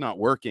 it's just not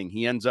working.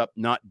 He ends up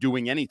not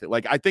doing anything.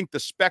 Like, I think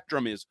the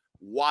spectrum is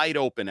wide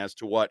open as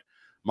to what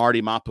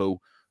Marty Mapu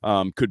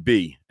could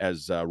be,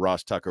 as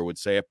Ross Tucker would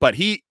say it. But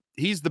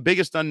he's the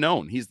biggest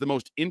unknown. He's the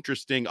most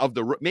interesting of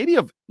maybe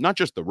of not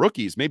just the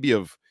rookies, maybe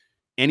of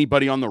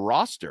anybody on the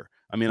roster.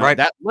 I mean, on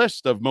that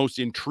list of most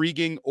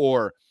intriguing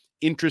or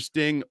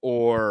interesting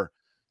or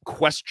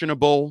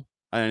questionable,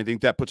 and I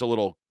think that puts a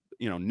little,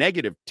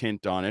 negative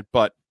tint on it,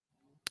 but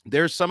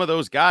there's some of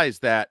those guys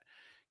that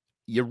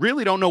you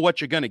really don't know what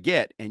you're going to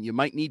get, and you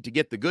might need to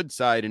get the good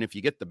side, and if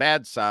you get the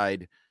bad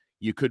side,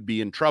 you could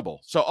be in trouble.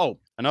 So,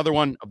 another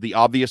one of the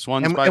obvious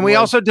ones. And we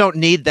also don't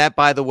need that,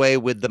 by the way,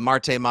 with the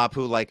Marte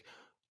Mapu. Like,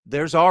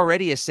 there's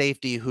already a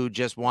safety who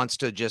just wants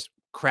to just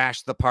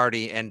crash the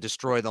party and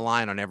destroy the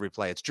line on every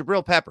play. It's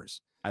Jabril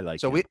Peppers.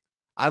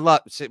 I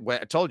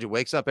told you,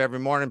 wakes up every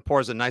morning,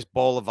 pours a nice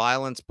bowl of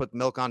violence, put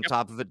milk on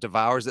top of it,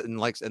 devours it,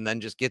 and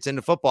then just gets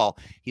into football.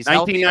 He's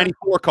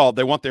 1994 called.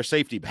 They want their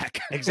safety back.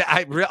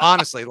 Exactly.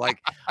 Honestly, like,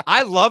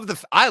 I love the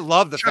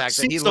fact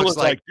that he looks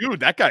like,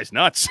 dude, that guy's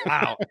nuts.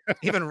 Wow.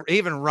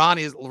 Even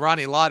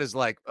Ronnie Lott is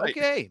like,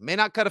 okay, may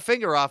not cut a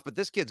finger off, but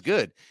this kid's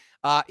good.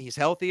 He's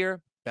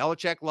healthier.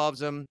 Belichick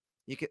loves him.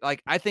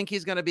 I think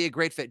he's going to be a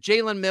great fit.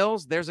 Jalen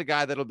Mills, there's a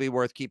guy that'll be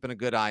worth keeping a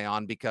good eye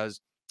on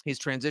because he's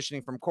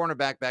transitioning from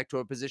cornerback back to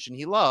a position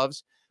he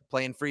loves,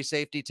 playing free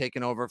safety,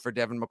 taking over for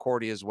Devin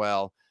McCourty as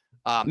well.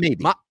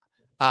 Maybe.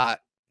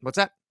 What's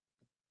that?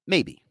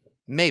 Maybe.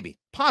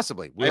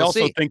 Possibly. I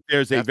also think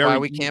there's why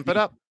we camp it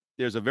up.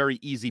 There's a very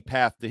easy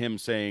path to him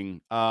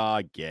saying,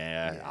 I'll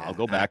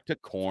go back to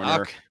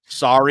corner. Okay.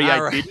 Sorry,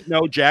 I didn't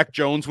know Jack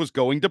Jones was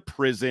going to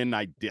prison.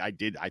 I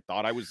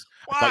thought I was.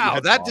 Wow,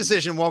 that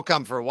decision won't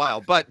come for a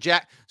while. But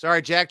Jack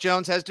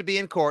Jones has to be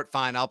in court.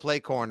 Fine, I'll play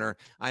corner.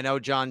 I know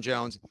John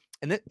Jones.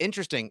 And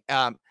interesting.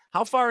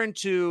 How far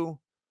into,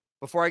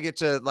 before I get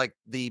to like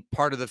the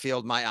part of the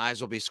field my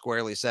eyes will be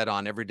squarely set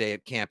on every day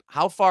at camp,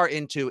 how far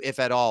into, if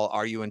at all,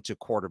 are you into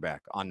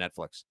quarterback on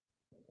Netflix?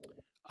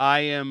 I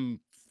am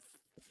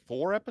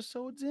 4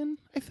 episodes in,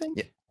 I think.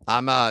 Yeah.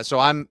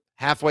 I'm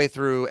halfway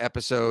through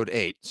episode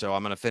 8. So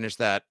I'm going to finish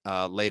that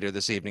later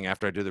this evening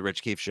after I do the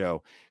Rich Keefe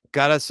show.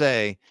 Gotta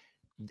say,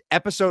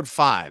 episode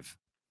 5,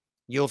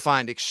 you'll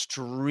find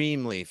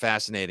extremely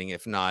fascinating,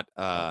 if not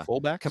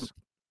fullbacks.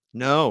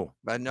 No,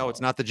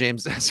 it's not the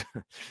James.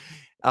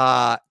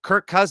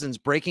 Kirk Cousins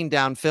breaking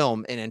down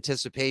film in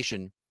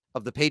anticipation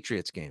of the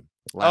Patriots game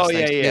last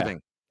Thanksgiving.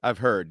 Yeah. I've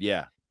heard,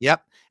 yeah.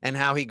 Yep. And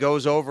how he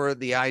goes over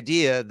the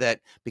idea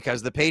that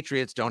because the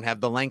Patriots don't have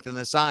the length and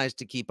the size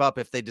to keep up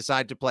if they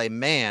decide to play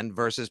man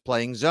versus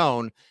playing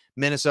zone,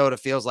 Minnesota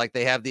feels like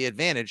they have the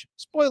advantage.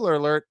 Spoiler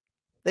alert,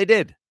 they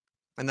did.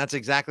 And that's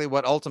exactly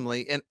what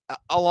ultimately, and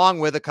along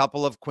with a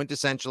couple of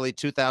quintessentially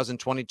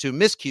 2022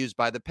 miscues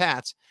by the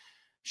Pats,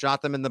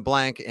 shot them in the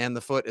blank and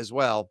the foot as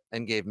well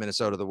and gave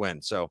Minnesota the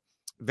win. So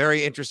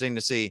very interesting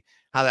to see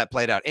how that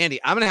played out. Andy,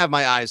 I'm going to have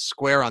my eyes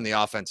square on the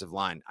offensive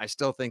line. I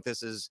still think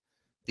this is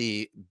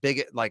the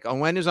big, like,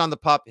 when he's on the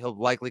pup, he'll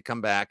likely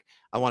come back.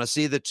 I want to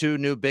see the 2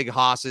 new big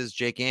hosses,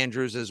 Jake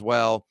Andrews as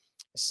well,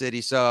 Sidy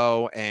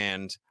So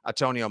and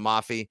Antonio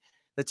Mafi.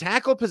 The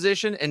tackle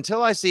position,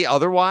 until I see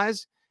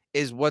otherwise,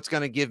 is what's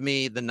going to give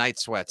me the night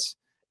sweats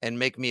and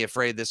make me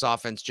afraid this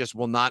offense just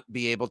will not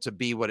be able to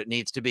be what it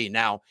needs to be.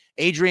 Now,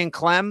 Adrian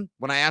Clem,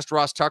 when I asked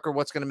Ross Tucker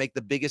what's going to make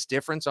the biggest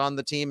difference on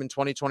the team in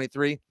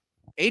 2023,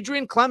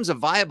 Adrian Clem's a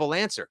viable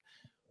answer.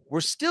 We're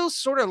still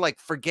sort of like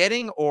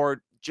forgetting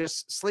or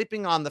just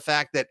sleeping on the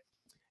fact that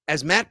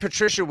as Matt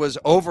Patricia was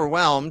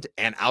overwhelmed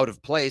and out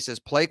of place as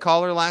play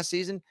caller last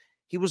season,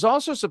 he was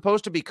also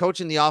supposed to be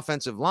coaching the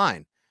offensive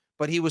line,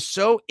 but he was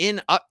so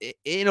in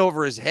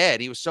over his head.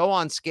 He was so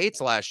on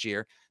skates last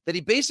year that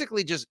he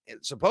basically just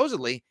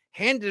supposedly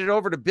handed it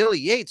over to Billy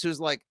Yates, who's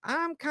like,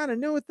 I'm kind of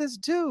new at this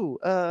too.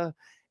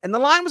 And the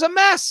line was a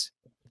mess.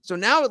 So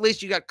now at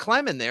least you got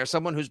Clem in there,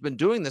 someone who's been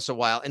doing this a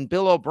while, and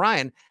Bill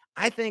O'Brien.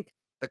 I think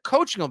the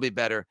coaching will be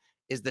better.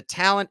 Is the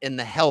talent and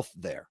the health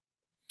there?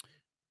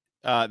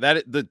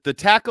 The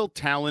tackle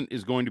talent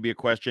is going to be a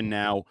question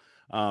now.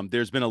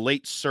 There's been a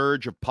late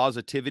surge of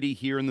positivity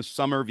here in the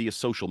summer via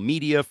social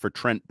media for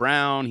Trent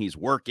Brown. He's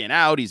working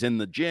out. He's in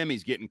the gym.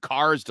 He's getting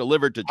cars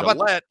delivered to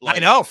Gillette. I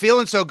know,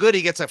 feeling so good.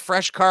 He gets a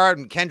fresh card,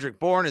 and Kendrick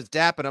Bourne is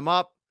dapping him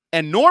up.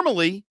 And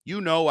normally,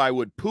 I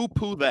would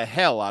poo-poo the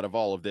hell out of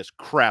all of this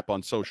crap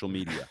on social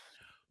media.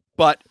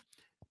 But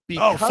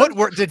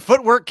footwork. Did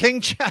Footwork King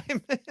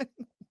chime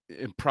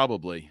in?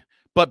 Probably.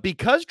 But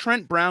because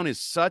Trent Brown is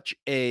such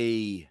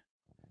a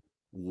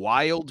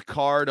wild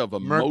card of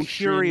emotion,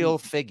 mercurial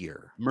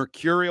figure,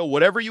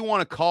 whatever you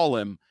want to call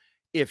him,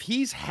 if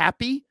he's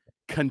happy,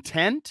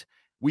 content,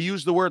 we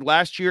used the word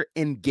last year,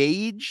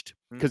 engaged,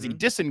 because he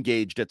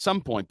disengaged at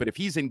some point, but if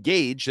he's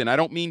engaged, and I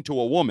don't mean to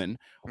a woman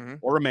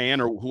or a man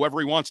or whoever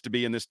he wants to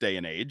be in this day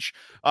and age,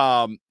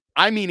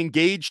 I mean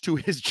engaged to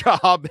his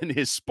job and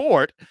his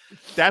sport,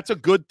 that's a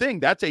good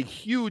thing. That's a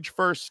huge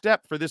first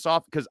step for this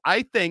off, because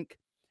I think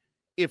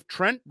if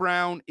Trent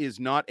Brown is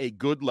not a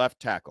good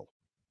left tackle,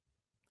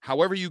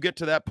 however you get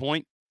to that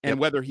point, and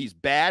whether he's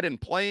bad in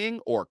playing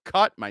or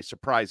cut, my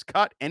surprise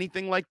cut,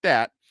 anything like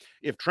that,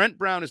 if Trent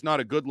Brown is not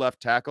a good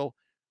left tackle,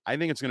 I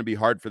think it's going to be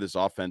hard for this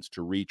offense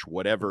to reach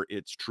whatever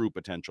its true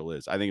potential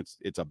is. I think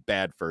it's a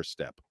bad first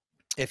step.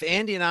 If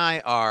Andy and I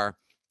are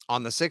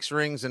on the Six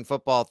Rings and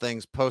Football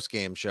Things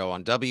postgame show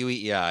on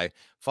WEEI,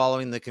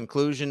 following the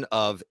conclusion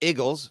of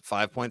Eagles,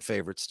 5-point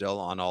favorites still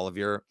on all of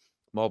your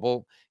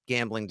mobile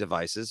gambling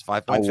devices,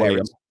 5-point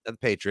favorites of the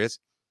Patriots.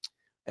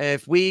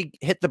 If we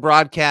hit the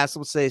broadcast,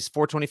 let's say it's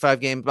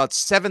 4:25 game, about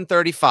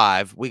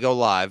 7:35, we go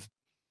live,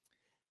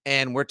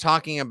 and we're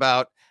talking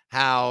about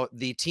how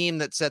the team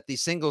that set the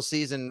single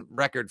season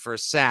record for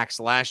sacks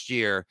last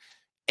year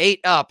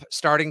ate up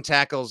starting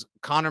tackles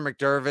Connor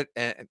McDermott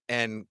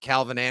and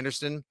Calvin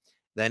Anderson,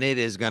 then it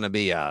is going to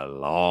be a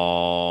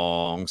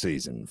long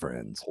season,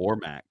 friends. Poor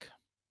Mac.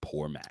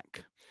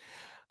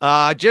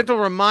 Gentle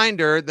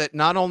reminder that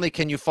not only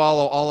can you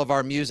follow all of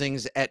our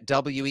musings at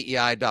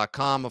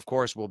weei.com, of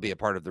course, we'll be a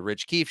part of the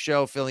Rich Keefe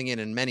Show, filling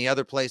in many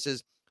other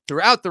places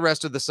throughout the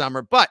rest of the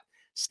summer, but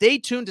stay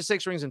tuned to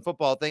Six Rings and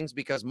Football Things,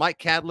 because Mike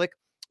Cadlick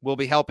will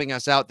be helping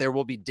us out. There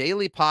will be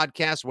daily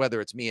podcasts,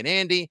 whether it's me and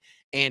Andy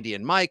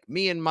and Mike,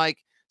 me and Mike,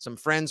 some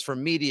friends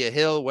from Media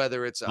Hill,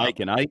 whether it's Mike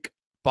and Ike,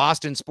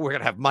 Boston Sport. We're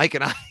going to have Mike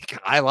and Ike.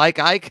 I like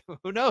Ike.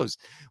 Who knows?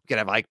 We could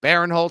have Ike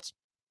Barinholtz.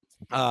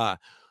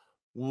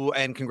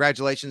 And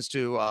congratulations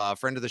to a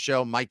friend of the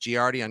show, Mike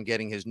Giardi, on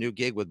getting his new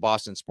gig with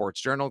Boston Sports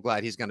Journal.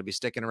 Glad he's going to be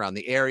sticking around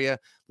the area,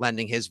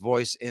 lending his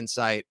voice,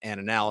 insight, and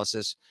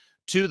analysis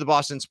to the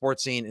Boston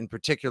sports scene, and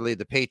particularly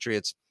the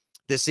Patriots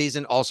this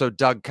season. Also,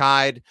 Doug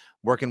Kyde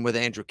working with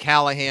Andrew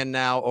Callahan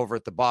now over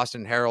at the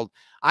Boston Herald.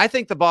 I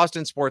think the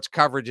Boston sports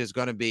coverage is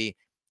going to be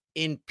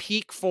in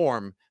peak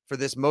form for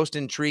this most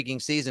intriguing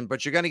season,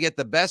 but you're going to get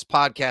the best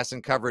podcast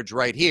and coverage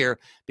right here,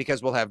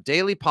 because we'll have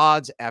daily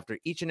pods after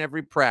each and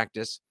every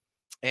practice,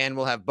 and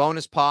we'll have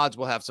bonus pods.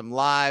 We'll have some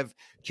live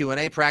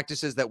Q&A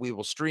practices that we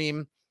will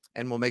stream,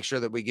 and we'll make sure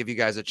that we give you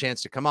guys a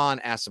chance to come on,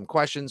 ask some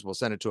questions. We'll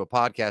send it to a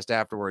podcast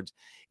afterwards.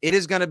 It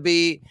is going to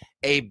be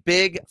a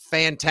big,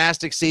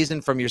 fantastic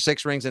season from your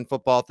Six Rings and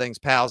Football Things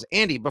pals.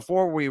 Andy,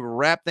 before we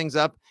wrap things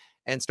up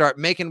and start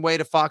making way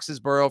to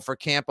Foxesboro for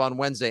camp on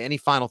Wednesday, any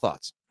final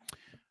thoughts?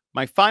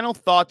 My final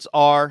thoughts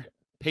are,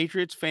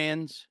 Patriots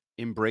fans,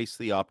 embrace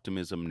the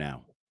optimism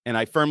now. And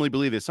I firmly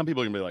believe this. Some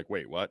people are going to be like,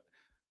 wait, what?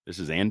 This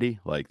is Andy?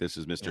 Like, this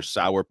is Mr.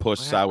 Sourpuss,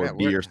 sour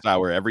beer,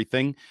 sour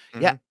everything.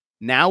 Yeah,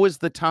 now is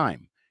the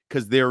time,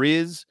 because there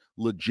is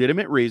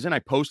legitimate reason.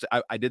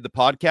 I did the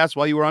podcast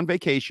while you were on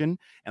vacation,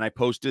 and I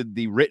posted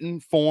the written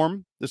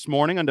form this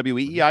morning on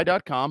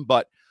weei.com,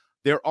 but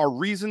there are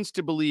reasons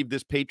to believe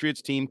this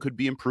Patriots team could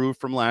be improved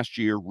from last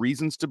year,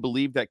 reasons to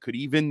believe that could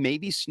even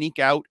maybe sneak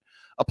out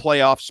a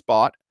playoff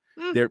spot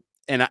there.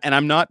 And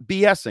I'm not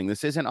BSing.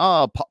 This isn't,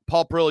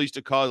 Paul Pearl used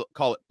to call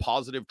it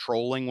positive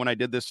trolling when I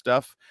did this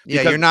stuff.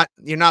 Yeah, you're not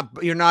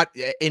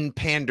in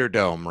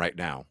Panderdome right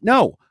now.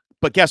 No,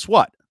 but guess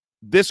what?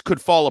 This could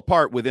fall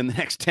apart within the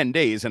next 10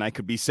 days, and I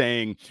could be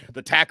saying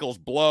the tackles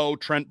blow,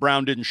 Trent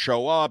Brown didn't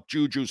show up,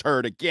 Juju's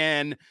hurt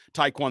again,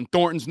 Tyquan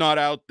Thornton's not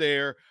out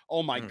there.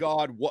 Oh my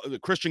God,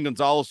 Christian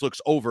Gonzalez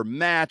looks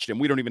overmatched, and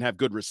we don't even have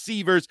good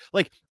receivers.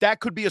 Like,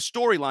 that could be a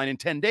storyline in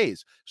 10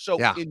 days. So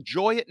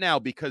enjoy it now,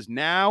 because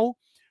now,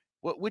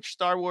 which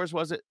Star Wars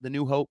was it? The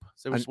New Hope?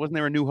 Wasn't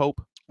there a New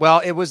Hope? Well,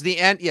 it was the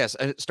end. Yes,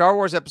 Star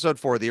Wars Episode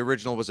 4. The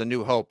original was A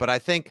New Hope, but I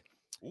think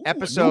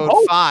Episode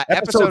 5.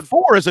 Episode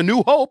 4 is A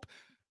New Hope.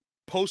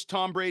 Post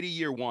Tom Brady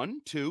year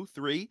 1, 2,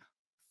 3,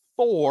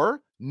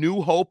 4.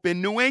 New hope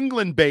in New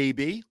England,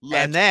 baby.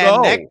 Let's and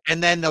go.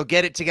 and then they'll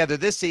get it together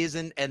this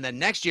season, and then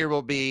next year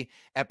will be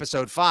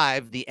episode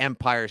 5, The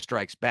Empire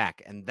Strikes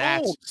Back. And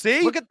that's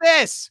see, look at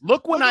this.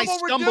 Look when Look I at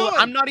what we're stumble. doing.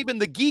 I'm not even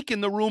the geek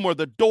in the room or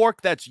the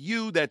dork. That's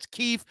you. That's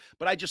Keith.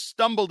 But I just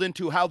stumbled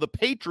into how the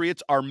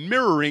Patriots are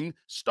mirroring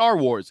Star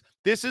Wars.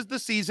 This is the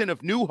season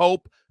of New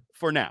Hope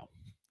for now.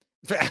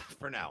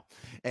 For now.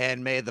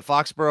 And may the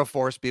Foxborough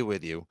Force be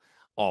with you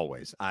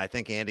always. I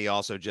think Andy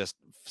also just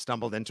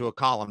stumbled into a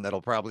column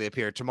that'll probably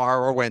appear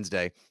tomorrow or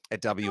Wednesday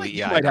at WEI.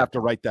 You might have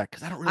to write that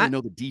because I don't really know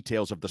the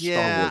details of the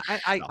Star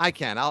Wars. I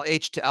can.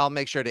 I'll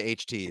make sure to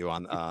HT you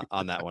on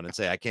that one and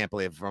say I can't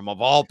believe from of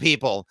all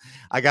people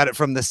I got it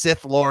from the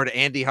Sith Lord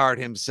Andy Hart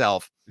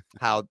himself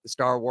how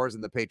Star Wars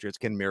and the Patriots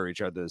can mirror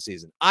each other this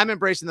season. I'm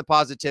embracing the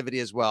positivity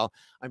as well.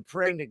 I'm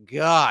praying to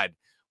God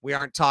we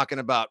aren't talking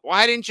about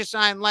why didn't you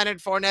sign Leonard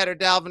Fournette or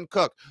Dalvin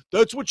Cook?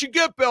 That's what you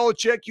get,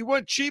 Belichick. You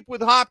went cheap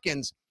with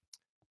Hopkins.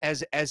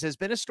 As has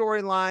been a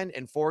storyline,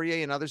 and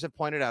Fourier and others have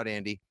pointed out,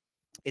 Andy,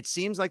 it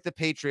seems like the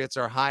Patriots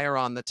are higher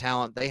on the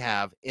talent they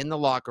have in the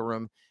locker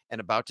room and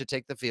about to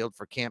take the field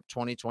for Camp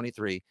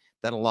 2023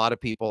 than a lot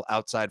of people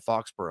outside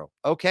Foxborough.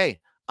 Okay,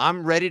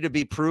 I'm ready to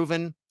be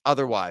proven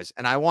otherwise,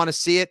 and I want to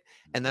see it,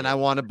 and then I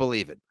want to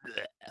believe it.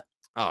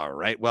 All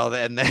right, well,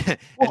 then and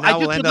I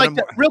just would like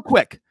to, real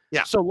quick.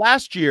 Yeah. So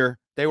last year,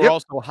 they were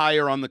also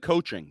higher on the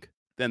coaching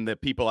than the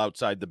people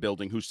outside the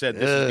building who said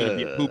this is going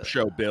to be a poop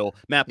show, Bill.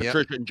 Matt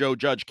Patricia and Joe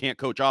Judge can't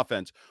coach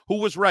offense. Who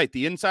was right,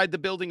 the inside the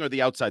building or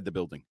the outside the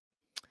building?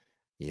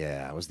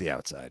 Yeah, it was the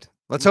outside.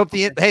 Let's hope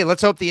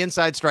the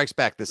inside strikes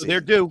back this season.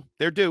 They're due.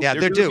 Yeah,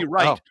 they're due.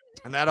 Right. Oh,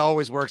 and that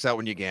always works out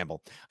when you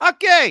gamble.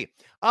 Okay.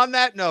 On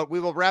that note, we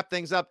will wrap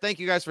things up. Thank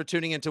you guys for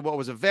tuning into what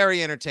was a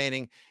very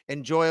entertaining,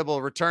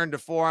 enjoyable return to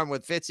form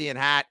with Fitzy and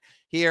Hat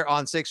here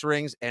on Six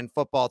Rings and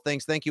Football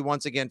Things. Thank you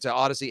once again to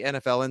Odyssey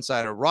NFL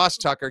insider Ross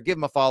Tucker. Give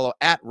him a follow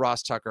at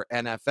Ross Tucker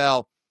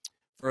NFL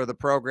for the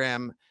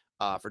program,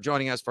 for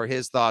joining us for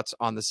his thoughts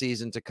on the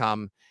season to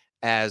come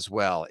as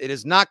well. It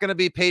is not going to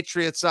be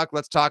Patriots suck.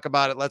 Let's talk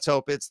about it. Let's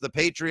hope it's the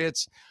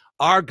Patriots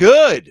are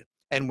good.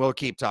 And we'll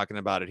keep talking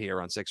about it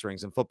here on Six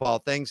Rings and Football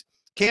Things.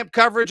 Camp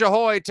coverage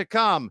ahoy to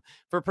come.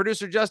 For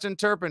producer Justin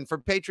Turpin, for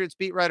Patriots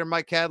beat writer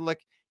Mike Kadlick,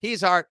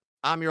 he's Hart.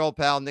 I'm your old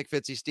pal, Nick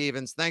Fitzy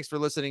Stevens. Thanks for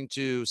listening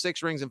to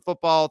Six Rings and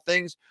Football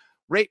Things.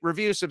 Rate,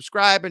 review,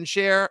 subscribe, and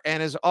share.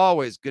 And as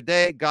always, good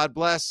day. God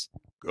bless.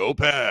 Go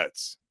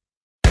Pats.